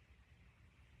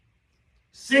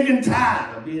 Sick and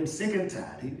tired of being sick and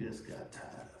tired. He just got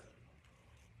tired of it.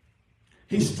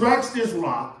 He strikes this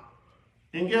rock,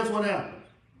 and guess what happens?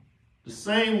 The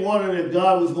same water that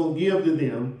God was going to give to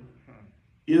them,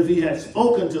 if he had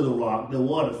spoken to the rock, the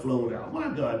water flowed out. Why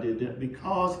God did that?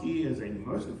 Because he is a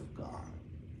merciful God.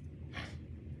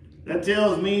 That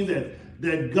tells me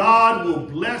that God will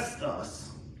bless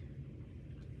us.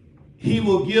 He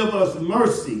will give us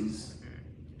mercies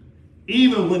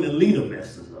even when the leader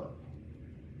messes up.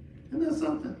 Isn't that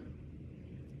something?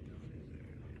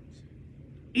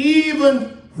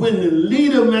 Even when the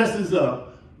leader messes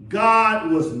up,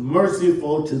 God was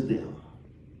merciful to them.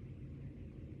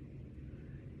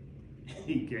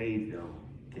 He gave them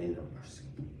mercy.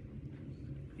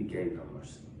 He gave them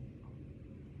mercy.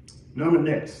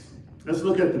 Next, let's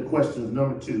look at the questions,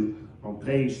 number 2, on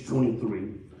page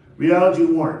 23. Reality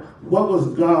 1, what was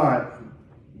God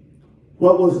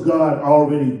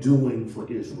already doing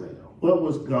for Israel? What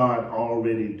was God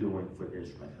already doing for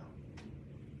Israel?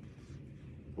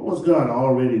 What was God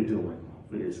already doing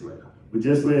for Israel? We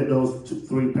just read those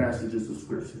 3 passages of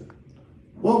Scripture.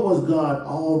 What was God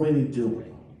already doing?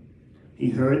 He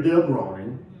heard their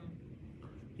groaning.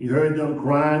 He heard them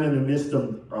crying in the midst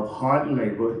of hard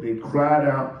labor. They cried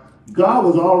out. God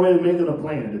was already making a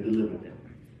plan to deliver them.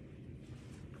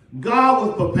 God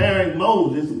was preparing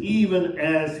Moses even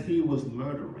as he was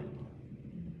murdering.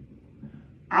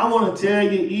 I want to tell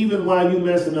you, even while you're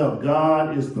messing up,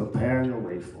 God is preparing a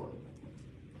way for you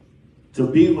to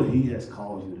be what he has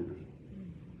called you to be.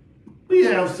 We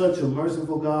have such a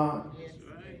merciful God,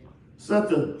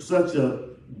 such a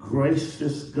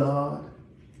gracious God.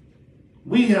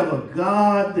 We have a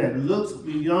God that looks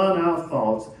beyond our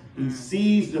thoughts. He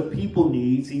sees the people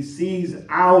needs. He sees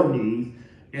our needs.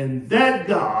 And that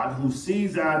God who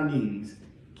sees our needs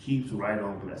keeps right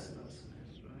on blessing us.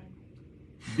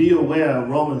 Be aware of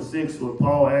Romans 6 where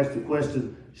Paul asked the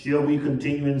question, shall we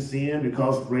continue in sin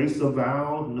because grace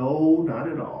abounds? No, not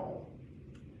at all.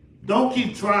 Don't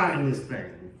keep trying this thing.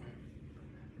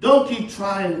 Don't keep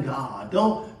trying God.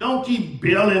 Don't keep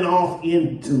bailing off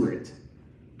into it.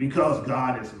 because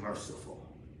God is merciful.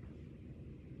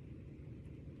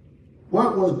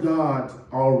 What was God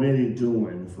already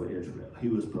doing for Israel? He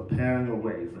was preparing a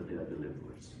way for their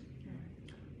deliverance.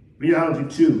 Reality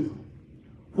 2.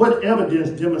 What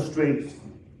evidence demonstrates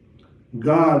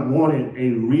God wanted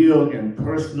a real and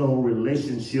personal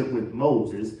relationship with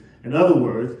Moses? In other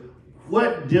words,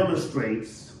 what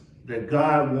demonstrates that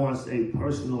God wants a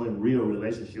personal and real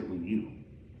relationship with you?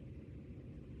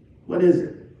 What is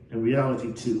it in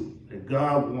reality 2? That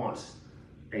God wants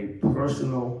a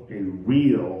personal, a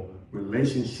real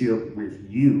relationship with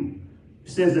you.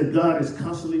 It says that God is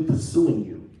constantly pursuing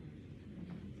you.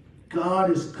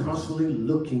 God is constantly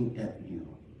looking at you.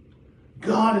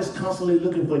 God is constantly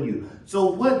looking for you.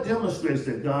 So what demonstrates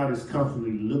that God is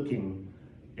constantly looking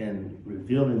and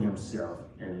revealing himself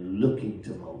and looking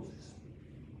to Moses?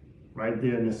 Right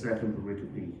there in the second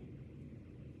pericope.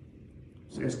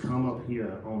 It says, come up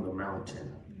here on the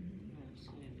mountain.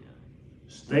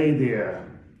 Stay there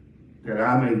that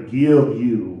I may give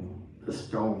you the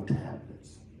stone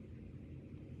tablets.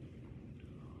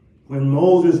 When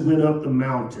Moses went up the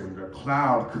mountain, the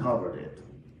cloud covered it.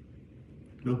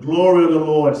 The glory of the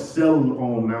Lord settled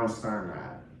on Mount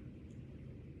Sinai,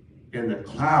 and the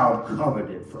cloud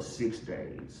covered it for 6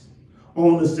 days.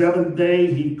 On the 7th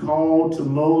day, he called to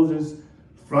Moses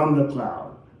from the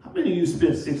cloud. How many of you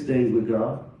spent 6 days with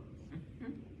God?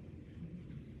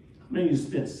 How many of you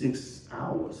spent 6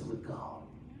 hours with God?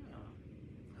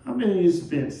 How many of you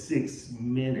spent 6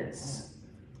 minutes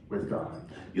with God?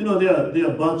 You know, there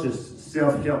are a bunch of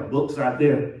self-help books out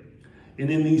there. And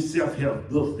in these self-help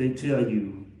books, they tell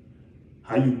you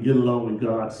how you can get along with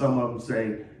God. Some of them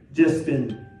say, just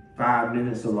spend 5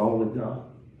 minutes alone with God.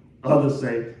 Others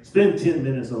say, spend 10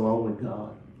 minutes alone with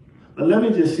God. But let me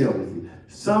just share with you.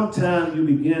 Sometime you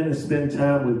begin to spend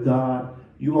time with God,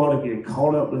 you ought to get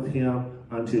caught up with him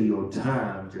until your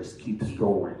time just keeps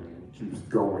going and keeps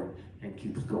going and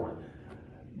keeps going.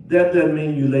 That doesn't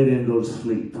mean you lay there and go to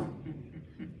sleep.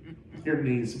 It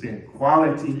means spend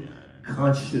quality,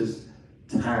 conscious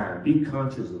time. Be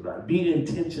conscious about it. Be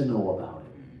intentional about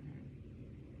it.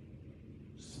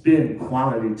 Spend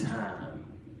quality time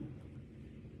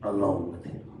alone with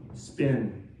him.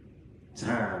 Spend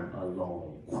time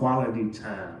alone. Quality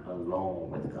time alone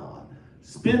with God.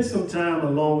 Spend some time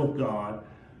alone with God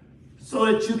so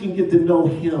that you can get to know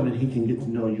him and he can get to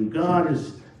know you. God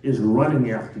is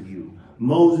running after you.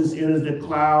 Moses entered the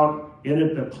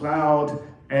cloud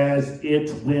as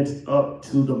it went up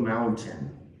to the mountain.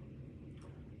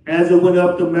 As it went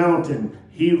up the mountain,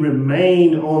 he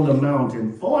remained on the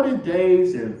mountain 40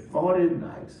 days and 40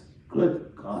 nights.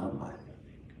 Good God Almighty.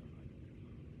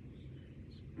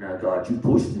 Now, God, you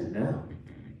pushing it now.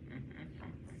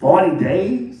 40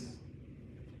 days?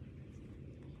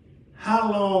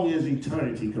 How long is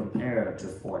eternity compared to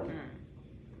 40?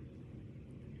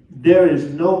 There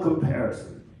is no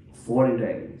comparison. 40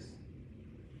 days.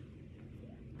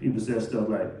 People say stuff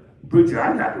like, preacher,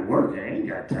 I got to work. I ain't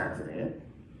got time for that.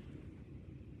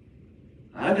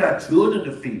 I got children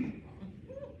to feed.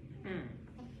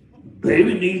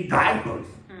 Baby needs diapers.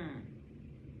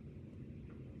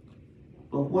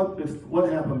 But what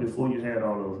happened before you had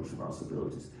all those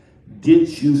responsibilities? Did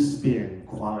you spend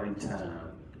quality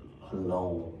time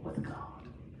alone with God?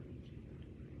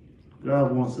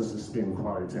 God wants us to spend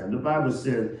quality time. The Bible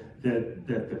said that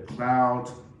the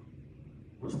cloud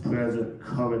was present,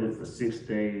 covered it for 6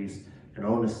 days, and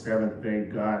on the 7th day,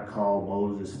 God called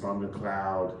Moses from the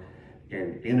cloud,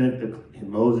 and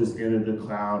Moses entered the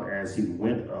cloud as he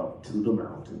went up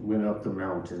the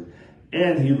mountain,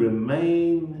 and he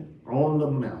remained on the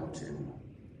mountain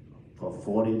for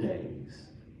 40 days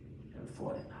and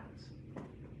 40 nights.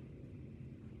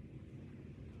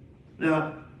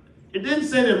 Now, it didn't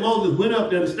say that Moses went up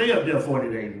there to stay up there 40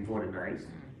 days and 40 nights.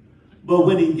 But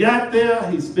when he got there,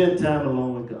 he spent time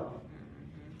alone with God.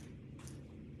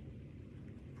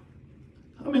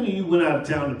 How many of you went out of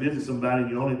town to visit somebody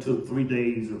and you only took 3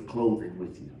 days of clothing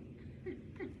with you?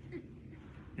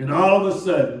 And all of a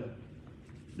sudden,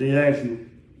 they ask you,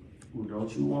 well,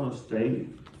 don't you want to stay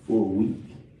for a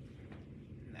week?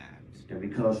 And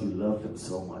because you love them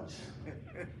so much,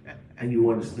 and you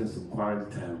want to spend some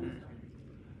quality time with them,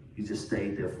 you just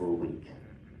stayed there for a week.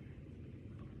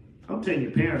 I'm telling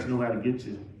you, parents know how to get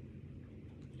you.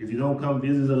 If you don't come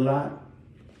visit a lot,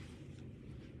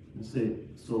 and say,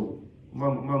 so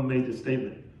mom made the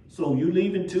statement, so you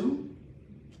leaving too?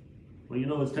 Well, you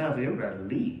know it's time for everybody to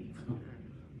leave.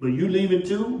 But you leaving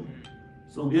too?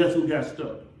 So guess who got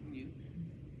stuck? You.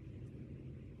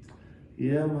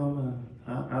 Yeah, Mama,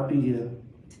 I'll be here.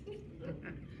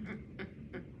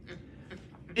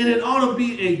 And it ought to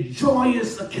be a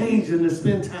joyous occasion to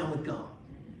spend time with God.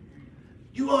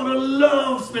 You ought to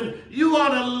love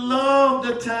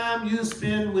the time you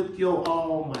spend with your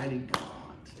Almighty God.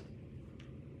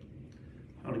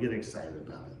 I ought to get excited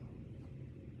about it.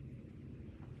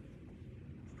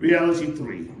 Reality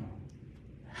 3.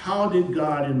 How did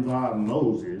God involve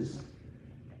Moses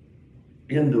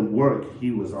in the work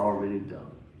he was already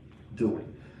doing?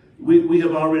 We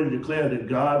have already declared that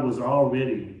God was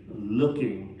already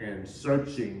looking and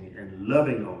searching and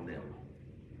loving on them.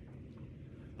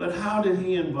 But how did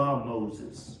he involve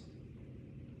Moses?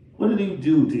 What did he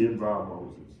do to involve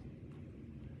Moses?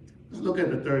 Let's look at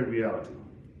the third reality.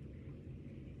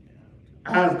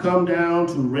 I have come down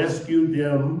to rescue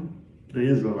them, the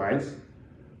Israelites,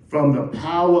 from the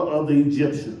power of the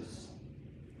Egyptians,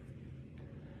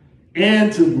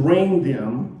 and to bring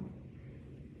them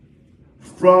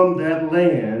from that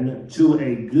land to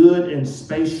a good and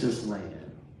spacious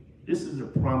land. This is the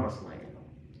promised land.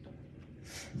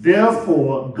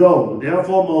 Therefore, go.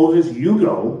 Therefore, Moses, you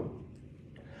go.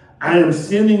 I am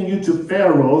sending you to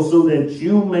Pharaoh so that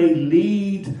you may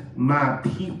lead my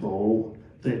people,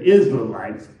 the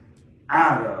Israelites,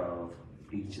 out of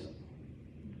Egypt.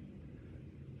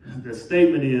 The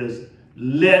statement is,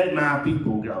 let my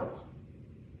people go.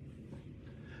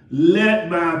 Let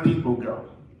my people go.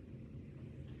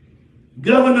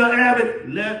 Governor Abbott,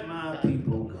 let my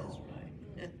people go.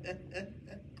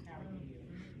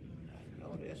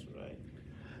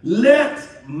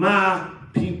 Let my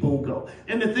people go.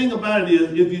 And the thing about it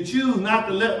is, if you choose not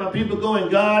to let my people go, and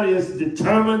God is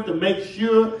determined to make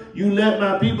sure you let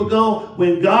my people go,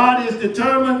 when God is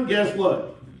determined, guess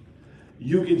what?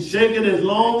 You can shake it as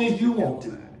long as you want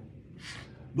to.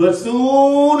 But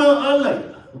sooner or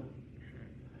later,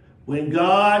 when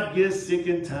God gets sick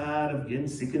and tired of getting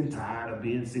sick and tired of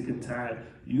being sick and tired,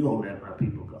 you don't let my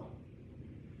people go.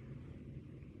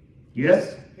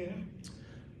 Yes? Yeah.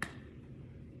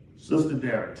 Sister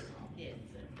Derek. Yes,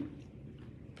 sir.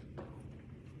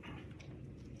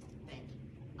 Thank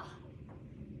you.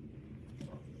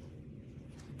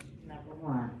 Number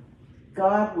 1,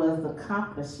 God was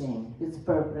accomplishing his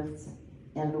purpose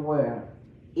in the world.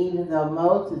 Even though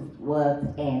Moses was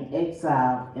an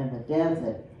exile in the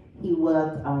desert, he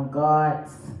was on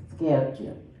God's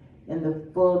schedule, in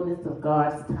the fullness of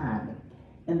God's timing.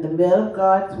 In the middle of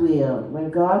God's will, when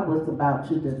God was about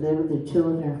to deliver the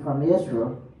children from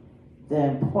Israel, the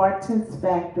importance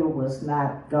factor was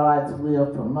not God's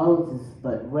will for Moses,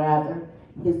 but rather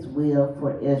his will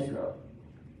for Israel.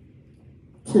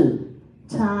 2,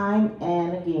 time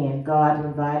and again, God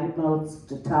invited Moses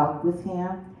to talk with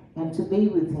him and to be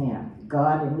with him.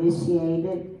 God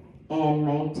initiated and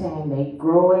maintained a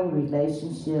growing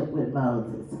relationship with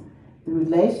Moses. The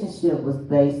relationship was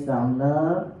based on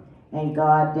love, and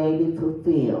God daily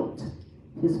fulfilled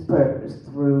his purpose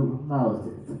through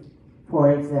Moses.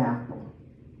 For example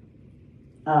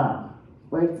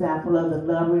of the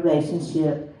love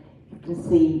relationship, you can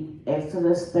see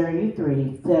Exodus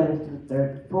 33, 7 through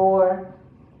 34,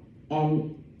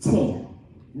 and 10.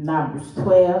 Numbers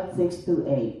 12, 6 through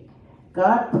 8.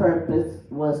 God's purpose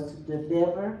was to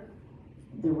deliver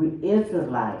the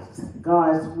Israelites.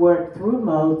 God's work through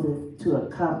Moses to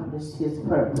accomplish his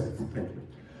purpose.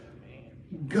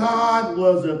 God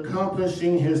was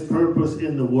accomplishing his purpose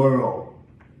in the world.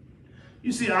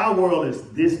 You see, our world is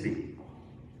this big.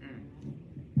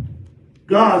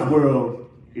 God's world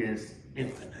is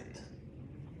infinite.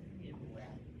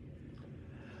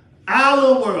 Our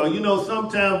little world, you know,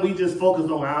 sometimes we just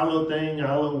focus on our little thing,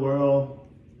 our little world.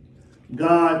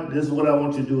 God, this is what I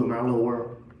want you to do in my little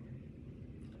world.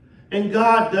 And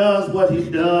God does what he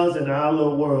does in our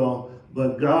little world,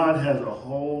 but God has a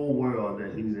whole world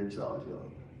that he's in charge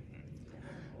of.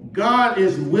 God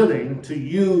is willing to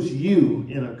use you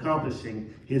in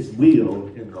accomplishing his will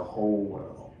in the whole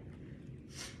world.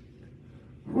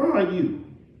 Where are you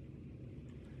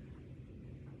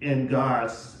in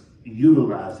God's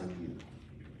utilizing you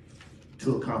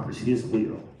to accomplish his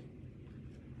will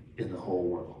in the whole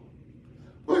world?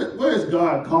 Where is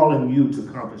God calling you to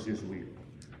accomplish his will?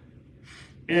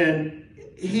 And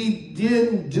he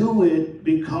didn't do it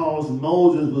because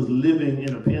Moses was living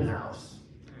in a penthouse.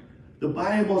 The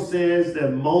Bible says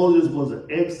that Moses was an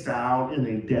exile in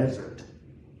a desert.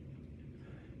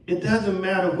 It doesn't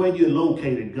matter where you're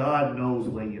located. God knows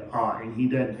where you are, and he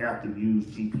doesn't have to use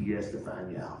GPS to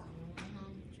find you out.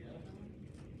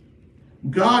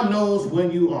 God knows when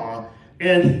you are,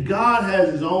 and God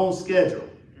has his own schedule.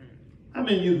 How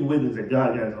many of you can witness that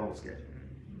God got his own schedule?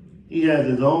 He has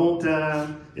his own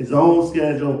time, his own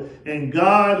schedule, and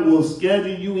God will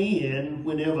schedule you in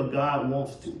whenever God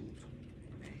wants to.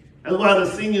 That's why the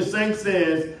senior saint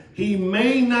says, he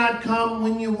may not come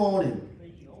when you want him,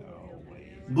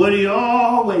 but he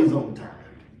always on time.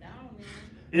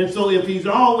 And so if he's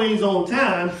always on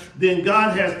time, then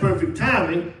God has perfect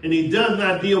timing, and he does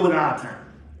not deal with our time.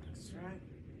 That's right.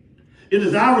 It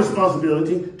is our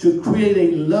responsibility to create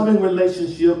a loving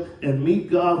relationship and meet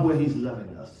God where he's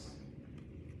loving us.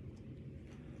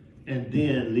 And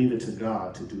then leave it to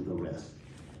God to do the rest.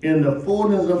 In the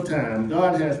fullness of time,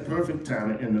 God has perfect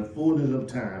timing. In the fullness of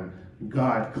time,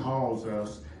 God calls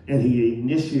us and he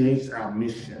initiates our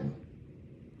mission.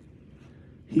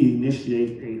 He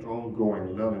initiates an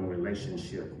ongoing loving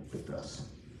relationship with us.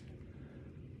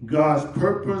 God's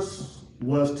purpose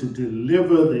was to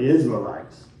deliver the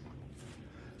Israelites.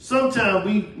 Sometimes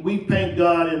we paint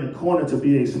God in the corner to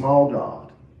be a small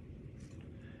God.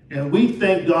 And we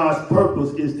think God's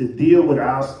purpose is to deal with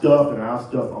our stuff and our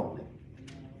stuff only.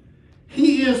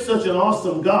 He is such an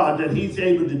awesome God that he's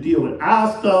able to deal with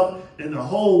our stuff and the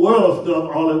whole world's stuff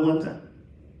all at one time.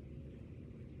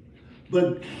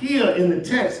 But here in the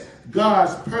text,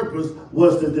 God's purpose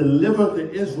was to deliver the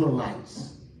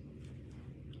Israelites.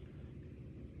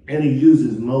 And he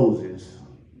uses Moses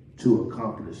to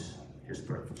accomplish his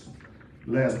purpose.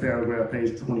 Last paragraph,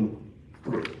 page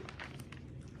 23.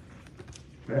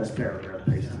 Last paragraph,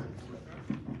 page 23.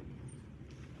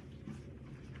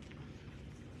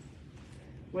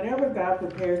 Whenever God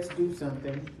prepares to do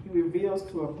something, he reveals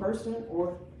to a person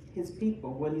or his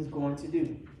people what he's going to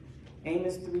do.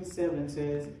 Amos 3:7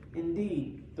 says,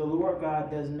 "Indeed, the Lord God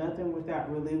does nothing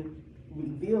without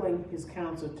revealing his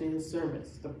counsel to his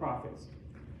servants, the prophets."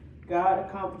 God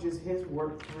accomplishes his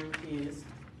work through his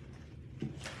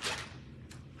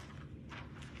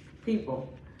people.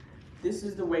 This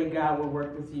is the way God will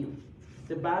work with you.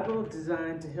 The Bible is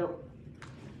designed to help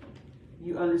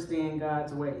you understand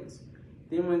God's ways.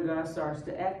 Then when God starts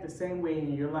to act the same way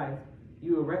in your life,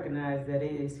 you will recognize that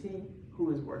it is he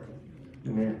who is working.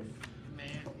 Amen.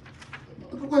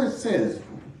 Look at what it says.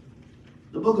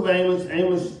 The book of Amos,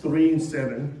 Amos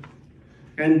 3:7.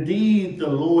 "Indeed, the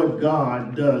Lord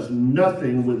God does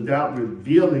nothing without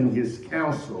revealing his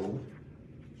counsel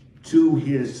to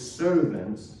his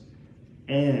servants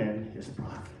and his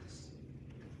prophets."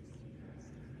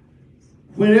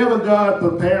 Whenever God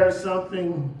prepares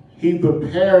something, he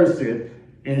prepares it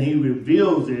and he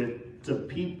reveals it to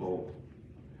people.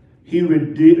 He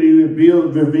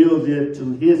reveals it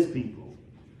to his people.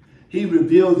 He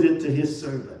reveals it to his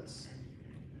servants.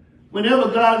 Whenever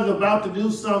God is about to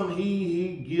do something,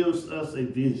 he gives us a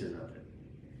vision of it.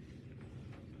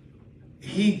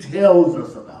 He tells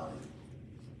us about it.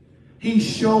 He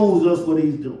shows us what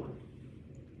he's doing.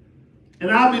 And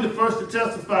I'll be the first to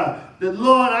testify that,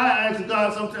 Lord, I ask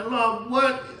God sometimes, Lord,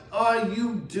 what are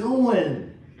you doing?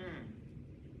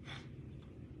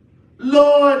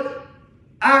 Lord,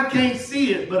 I can't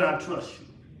see it, but I trust you.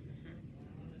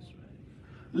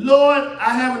 Lord, I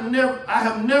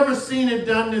have never seen it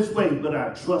done this way, but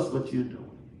I trust what you're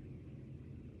doing.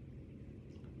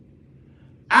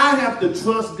 I have to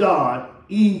trust God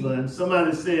even.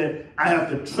 Somebody said, I have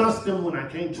to trust him when I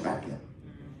can't track him.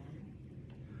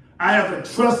 I have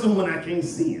to trust him when I can't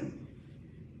see him.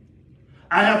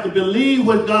 I have to believe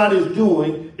what God is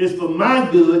doing is for my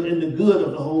good and the good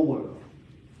of the whole world.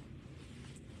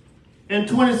 In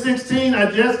 2016,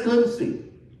 I just couldn't see it.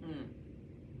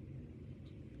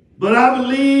 But I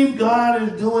believe God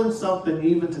is doing something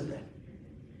even today.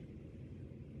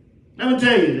 Let me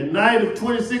tell you, the night of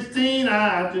 2016,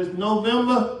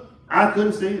 November, I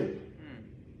couldn't see it.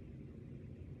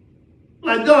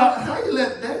 Like, God, how you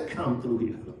let that come through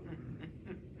here?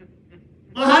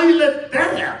 Well, how you let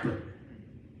that happen?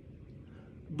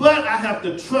 But I have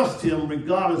to trust him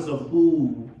regardless of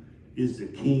who is the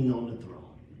king on the throne.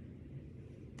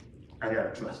 I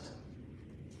got to trust him.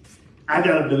 I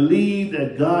got to believe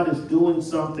that God is doing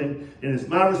something, and it's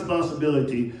my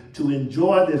responsibility to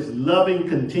enjoy this loving,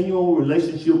 continual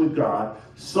relationship with God,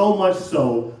 so much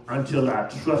so until I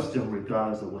trust him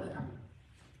regardless of what happens.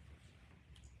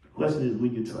 The question is,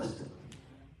 will you trust him?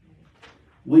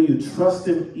 Will you trust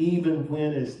him even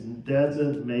when it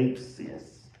doesn't make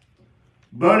sense?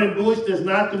 Burning bush does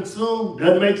not consume,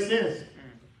 doesn't make sense.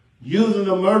 Using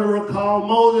a murderer called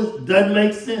Moses doesn't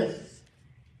make sense.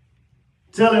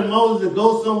 Telling Moses to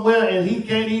go somewhere and he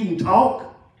can't even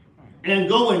talk and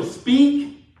go and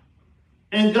speak.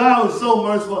 And God was so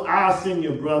merciful, I'll send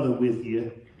your brother with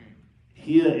you.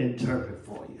 He'll interpret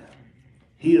for you.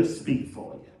 He'll speak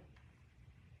for you.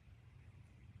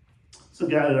 It's a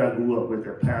guy that I grew up with,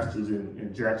 that pastors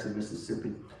in Jackson,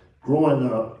 Mississippi.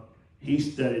 Growing up, he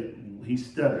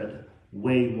stuttered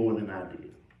way more than I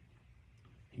did.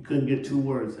 He couldn't get 2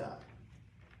 words out.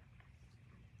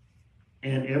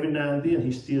 And every now and then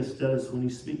he still stutters when he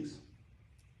speaks.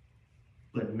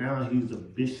 But now he's a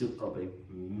bishop of a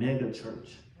mega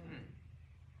church.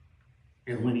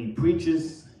 And when he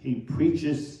preaches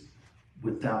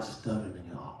without stuttering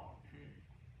at all.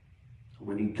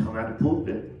 When he come out the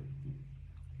pulpit,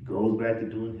 he goes back to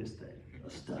doing his thing, a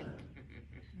stutter.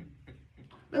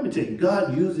 Let me tell you,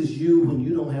 God uses you when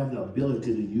you don't have the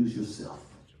ability to use yourself.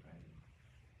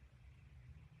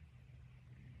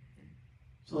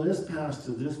 So this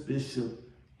pastor, this bishop,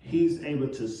 he's able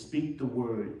to speak the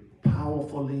word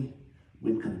powerfully,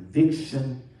 with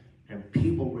conviction, and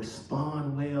people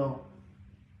respond well,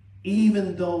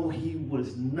 even though he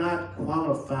was not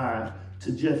qualified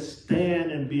to just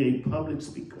stand and be a public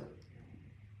speaker.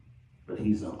 But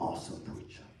he's an awesome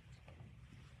preacher.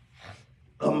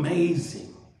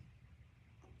 Amazing.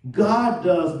 God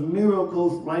does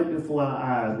miracles right before our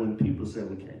eyes when people say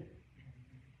we can't.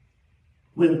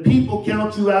 When people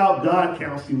count you out, God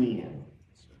counts you in.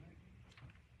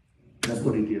 That's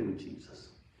what he did with Jesus.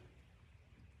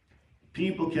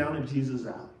 People counted Jesus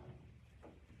out.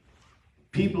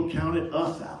 People counted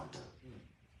us out.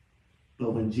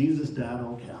 But when Jesus died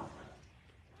on Calvary,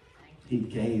 he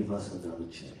gave us another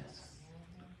chance.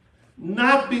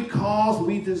 Not because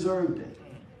we deserved it.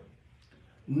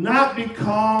 Not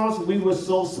because we were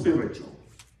so spiritual.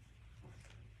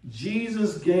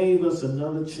 Jesus gave us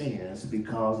another chance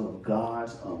because of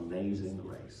God's amazing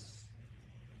grace.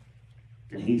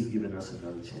 And he's given us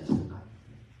another chance tonight.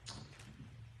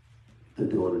 The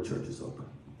door of the church is open.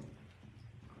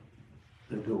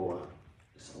 The door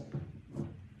is open.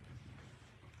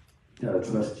 You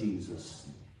gotta trust Jesus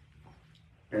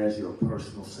as your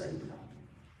personal Savior.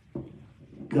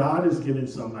 God is giving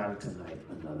somebody tonight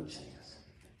another chance.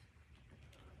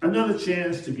 Another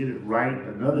chance to get it right.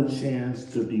 Another chance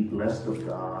to be blessed of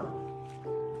God.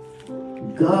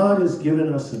 God has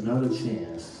given us another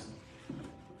chance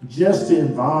just to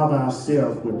involve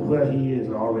ourselves with where he is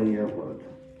already at work.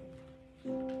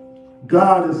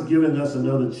 God has given us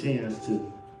another chance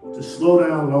to slow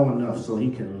down long enough so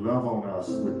he can love on us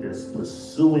with this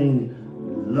pursuing,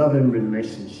 loving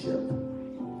relationship.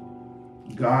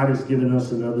 God has given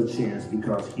us another chance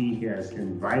because he has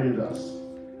invited us,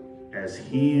 as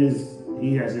he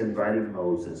has invited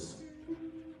Moses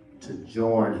to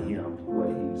join him where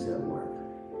he's at work.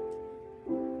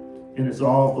 And it's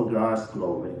all for God's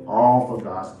glory, all for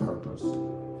God's purpose,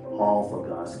 all for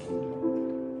God's kingdom.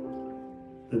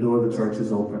 The door of the church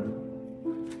is open.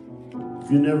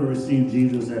 If you never received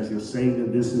Jesus as your Savior,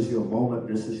 this is your moment,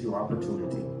 this is your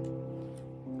opportunity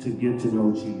to get to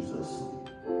know Jesus.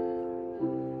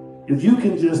 If you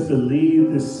can just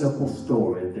believe this simple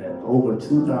story that over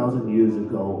 2,000 years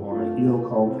ago on a hill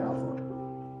called Calvary,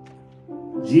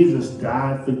 Jesus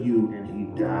died for you and he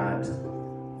died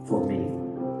for me.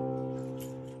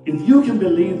 If you can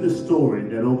believe the story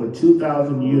that over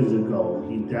 2,000 years ago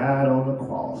he died on the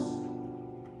cross,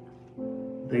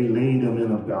 they laid him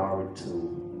in a borrowed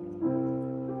tomb.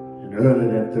 And early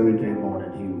that third day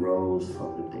morning, he rose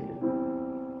from the dead.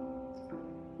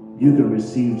 You can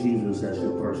receive Jesus as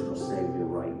your personal Savior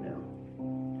right now.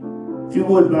 If you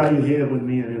would bow your head with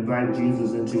me and invite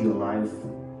Jesus into your life.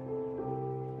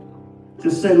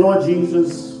 Just say, Lord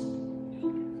Jesus,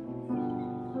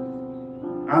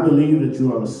 I believe that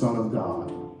you are the Son of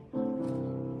God.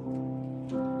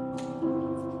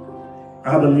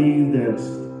 I believe that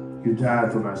you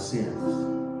died for my sins.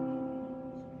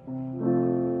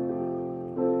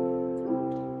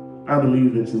 I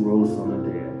believe that you rose from the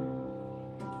dead.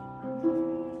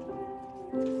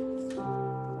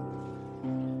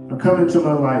 Now come into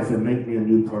my life and make me a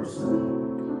new person.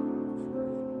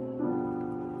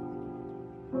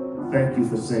 Thank you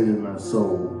for saving my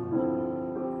soul.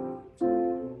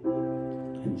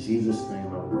 In Jesus' name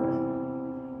I pray.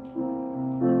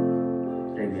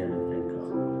 Amen and thank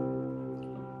God.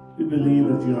 We believe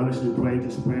if you honestly prayed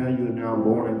this prayer, you are now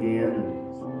born again, and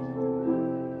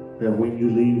that when you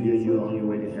leave here, you're on your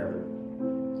way to heaven.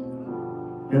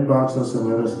 Inbox us and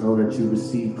let us know that you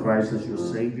received Christ as your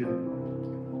Savior.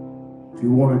 If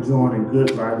you want to join a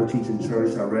good Bible teaching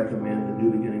church, I recommend the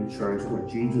New Beginning Church, where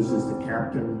Jesus is the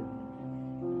captain,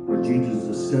 where Jesus is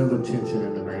the center of attention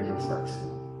and the main attraction.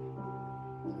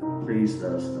 Please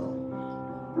let us know.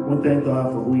 We thank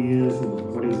God for who he is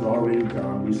and what he's already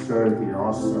done. We serve the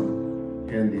awesome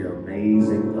and the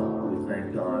amazing God. We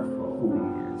thank God for who he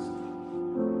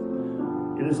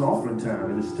is. It is offering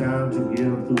time. It is time to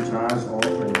give through tithes,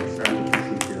 offering, and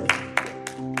sacrificial gifts.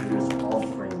 It is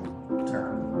offering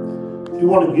time. If you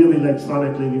want to give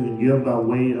electronically, you can give by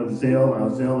way of Zelle. Our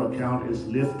Zelle account is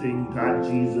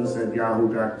Lifting.Jesus at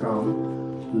yahoo.com.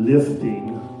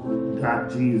 Lifting.Jesus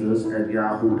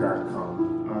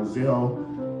Lifting.Jesus@yahoo.com. Our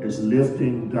Zelle is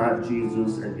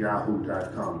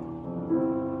Lifting.Jesus@yahoo.com.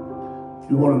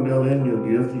 If you want to mail in your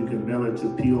gift, you can mail it to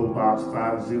P.O. Box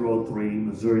 503,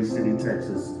 Missouri City,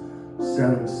 Texas,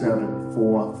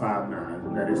 77459.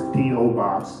 And that is P.O.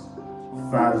 Box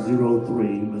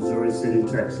 503, Missouri City,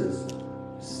 Texas,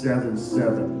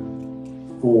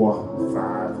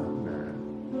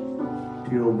 77459.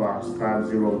 P.O. Box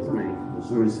 503,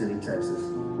 Missouri City, Texas,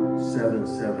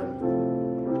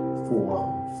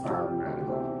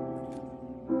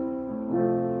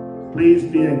 77459. Please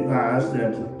be advised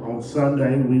that on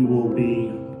Sunday we will be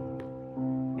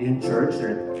in church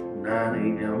at 9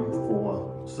 a.m.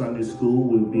 for Sunday school.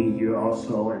 We'll be here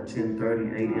also at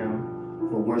 10:30 a.m.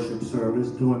 for worship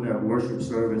service. During that worship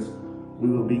service, we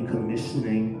will be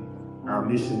commissioning our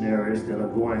missionaries that are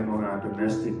going on our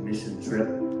domestic mission trip.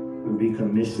 We'll be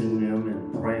commissioning them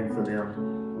and praying for them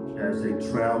as they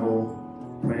travel,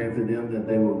 praying for them that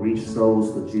they will reach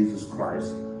souls for Jesus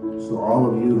Christ. So all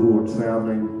of you who are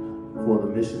traveling for the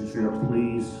mission trip,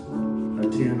 please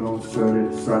attend on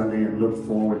Sunday and look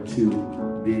forward to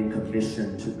being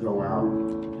commissioned to go out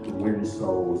and win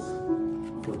souls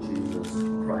for Jesus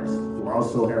Christ. We'll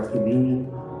also have communion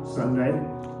Sunday.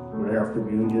 We'll have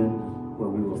communion where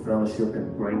we will fellowship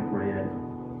and break bread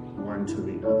one to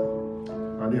the other.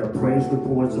 Are there praise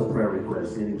reports or prayer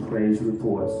requests? Any praise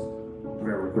reports,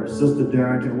 prayer requests? Sister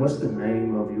Darrington, what's the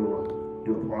name of your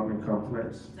apartment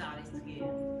complex? Zelle Scales.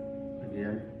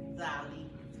 Again? Zelle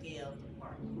Scales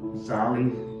Apartment. Zelle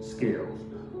Scales.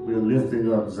 We're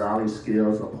lifting up Zelle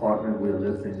Scales apartment. We're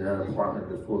lifting that apartment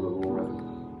before the Lord.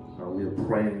 We're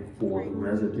praying for the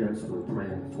residents. We're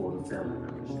praying for the family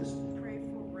members. Just Pray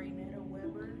for Raynetta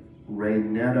Weber.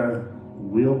 Raynetta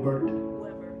Wilbert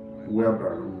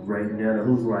Weber. Raynetta,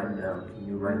 who's writing down? Can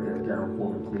you write that down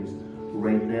for me, please?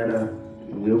 Raynetta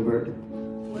Wilbert.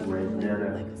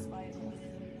 Raynetta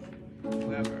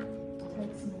Weber.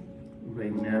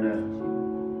 Raynetta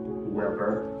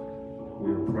Weber.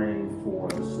 We're praying for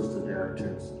the Sister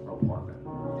Darrington's apartment.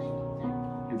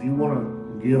 If you want to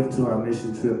give to our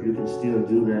mission trip, you can still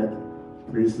do that.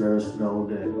 Please let us know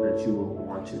that you will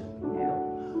want to give.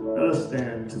 Let us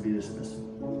stand to be dismissed.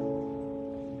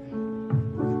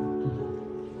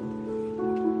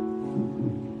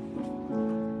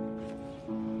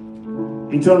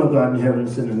 Eternal God in heaven,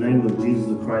 in the name of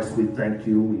Jesus Christ, we thank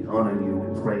you, we honor you,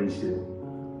 we praise you.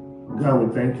 God, we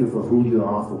thank you for who you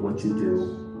are, for what you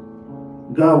do.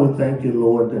 God, we thank you,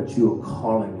 Lord, that you are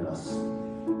calling us,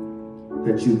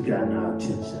 that you've gotten our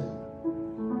attention.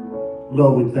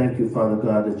 Lord, we thank you, Father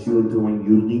God, that you are doing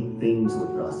unique things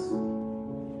with us.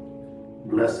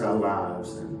 Bless our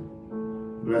lives and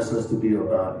bless us to be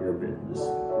about your business.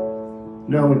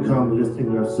 Now we come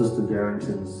lifting up Sister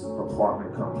Darrington's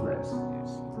apartment complex.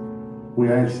 We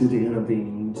ask you to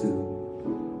intervene,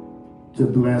 to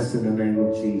bless in the name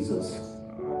of Jesus.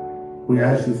 We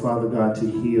ask you, Father God, to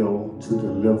heal, to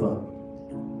deliver.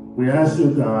 We ask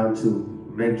you, God, to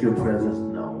make your presence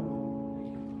known.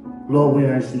 Lord, we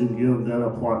ask you to give that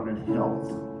apartment health,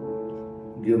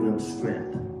 give them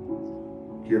strength,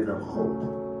 give them hope.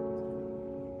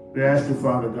 We ask you,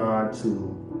 Father God,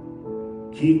 to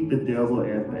keep the devil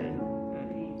at bay.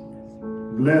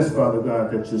 Bless, Father God,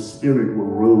 that your spirit will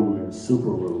rule and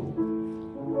super rule.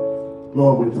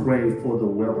 Lord, we pray for the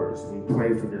Webers. We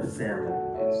pray for their family.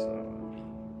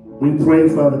 We pray,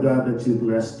 Father God, that you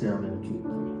bless them and keep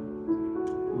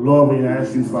them. Lord, we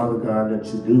ask you, Father God, that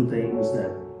you do things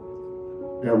that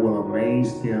will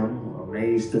amaze them,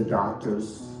 amaze the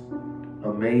doctors,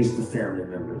 amaze the family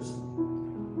members.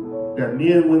 That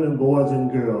men, women, boys, and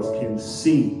girls can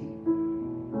see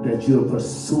that you're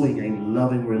pursuing a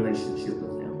loving relationship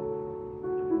with them.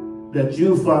 That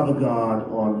you, Father God,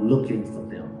 are looking for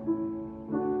them.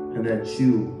 And that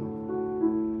you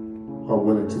are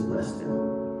willing to bless them.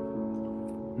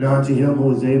 Now unto him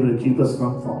who is able to keep us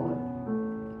from falling.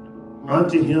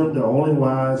 Unto him, the only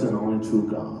wise and only true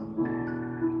God.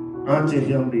 Unto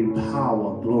him be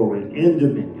power, glory, and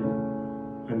dominion.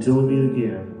 Until we meet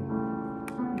again,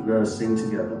 let us sing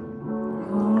together.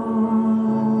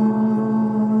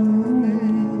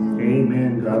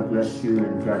 Amen. God bless you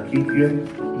and God keep you.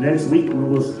 Next week we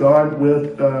will start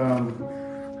with,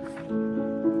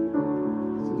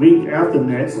 week after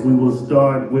next, we will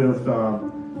start with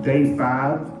day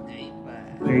 5,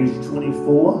 page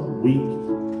 24.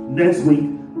 Next week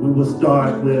we will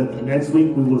start with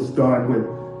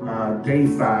day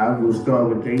 5. We'll start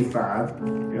with day 5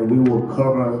 and we will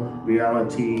cover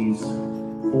realities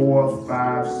 4,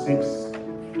 5, 6,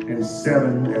 and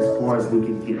 7 as far as we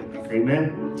can get.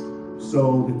 Amen.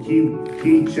 So the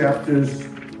key chapters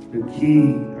the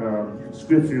key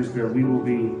scriptures that we will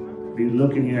be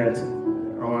looking at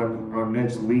on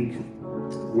next week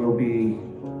will be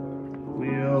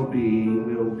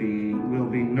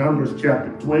Numbers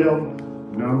chapter 12,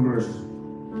 Numbers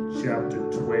chapter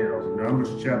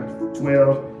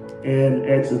 12, and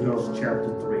Exodus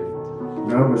chapter 3.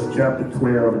 Numbers chapter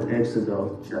 12 and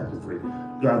Exodus chapter 3.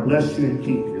 God bless you and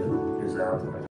keep you is our prayer.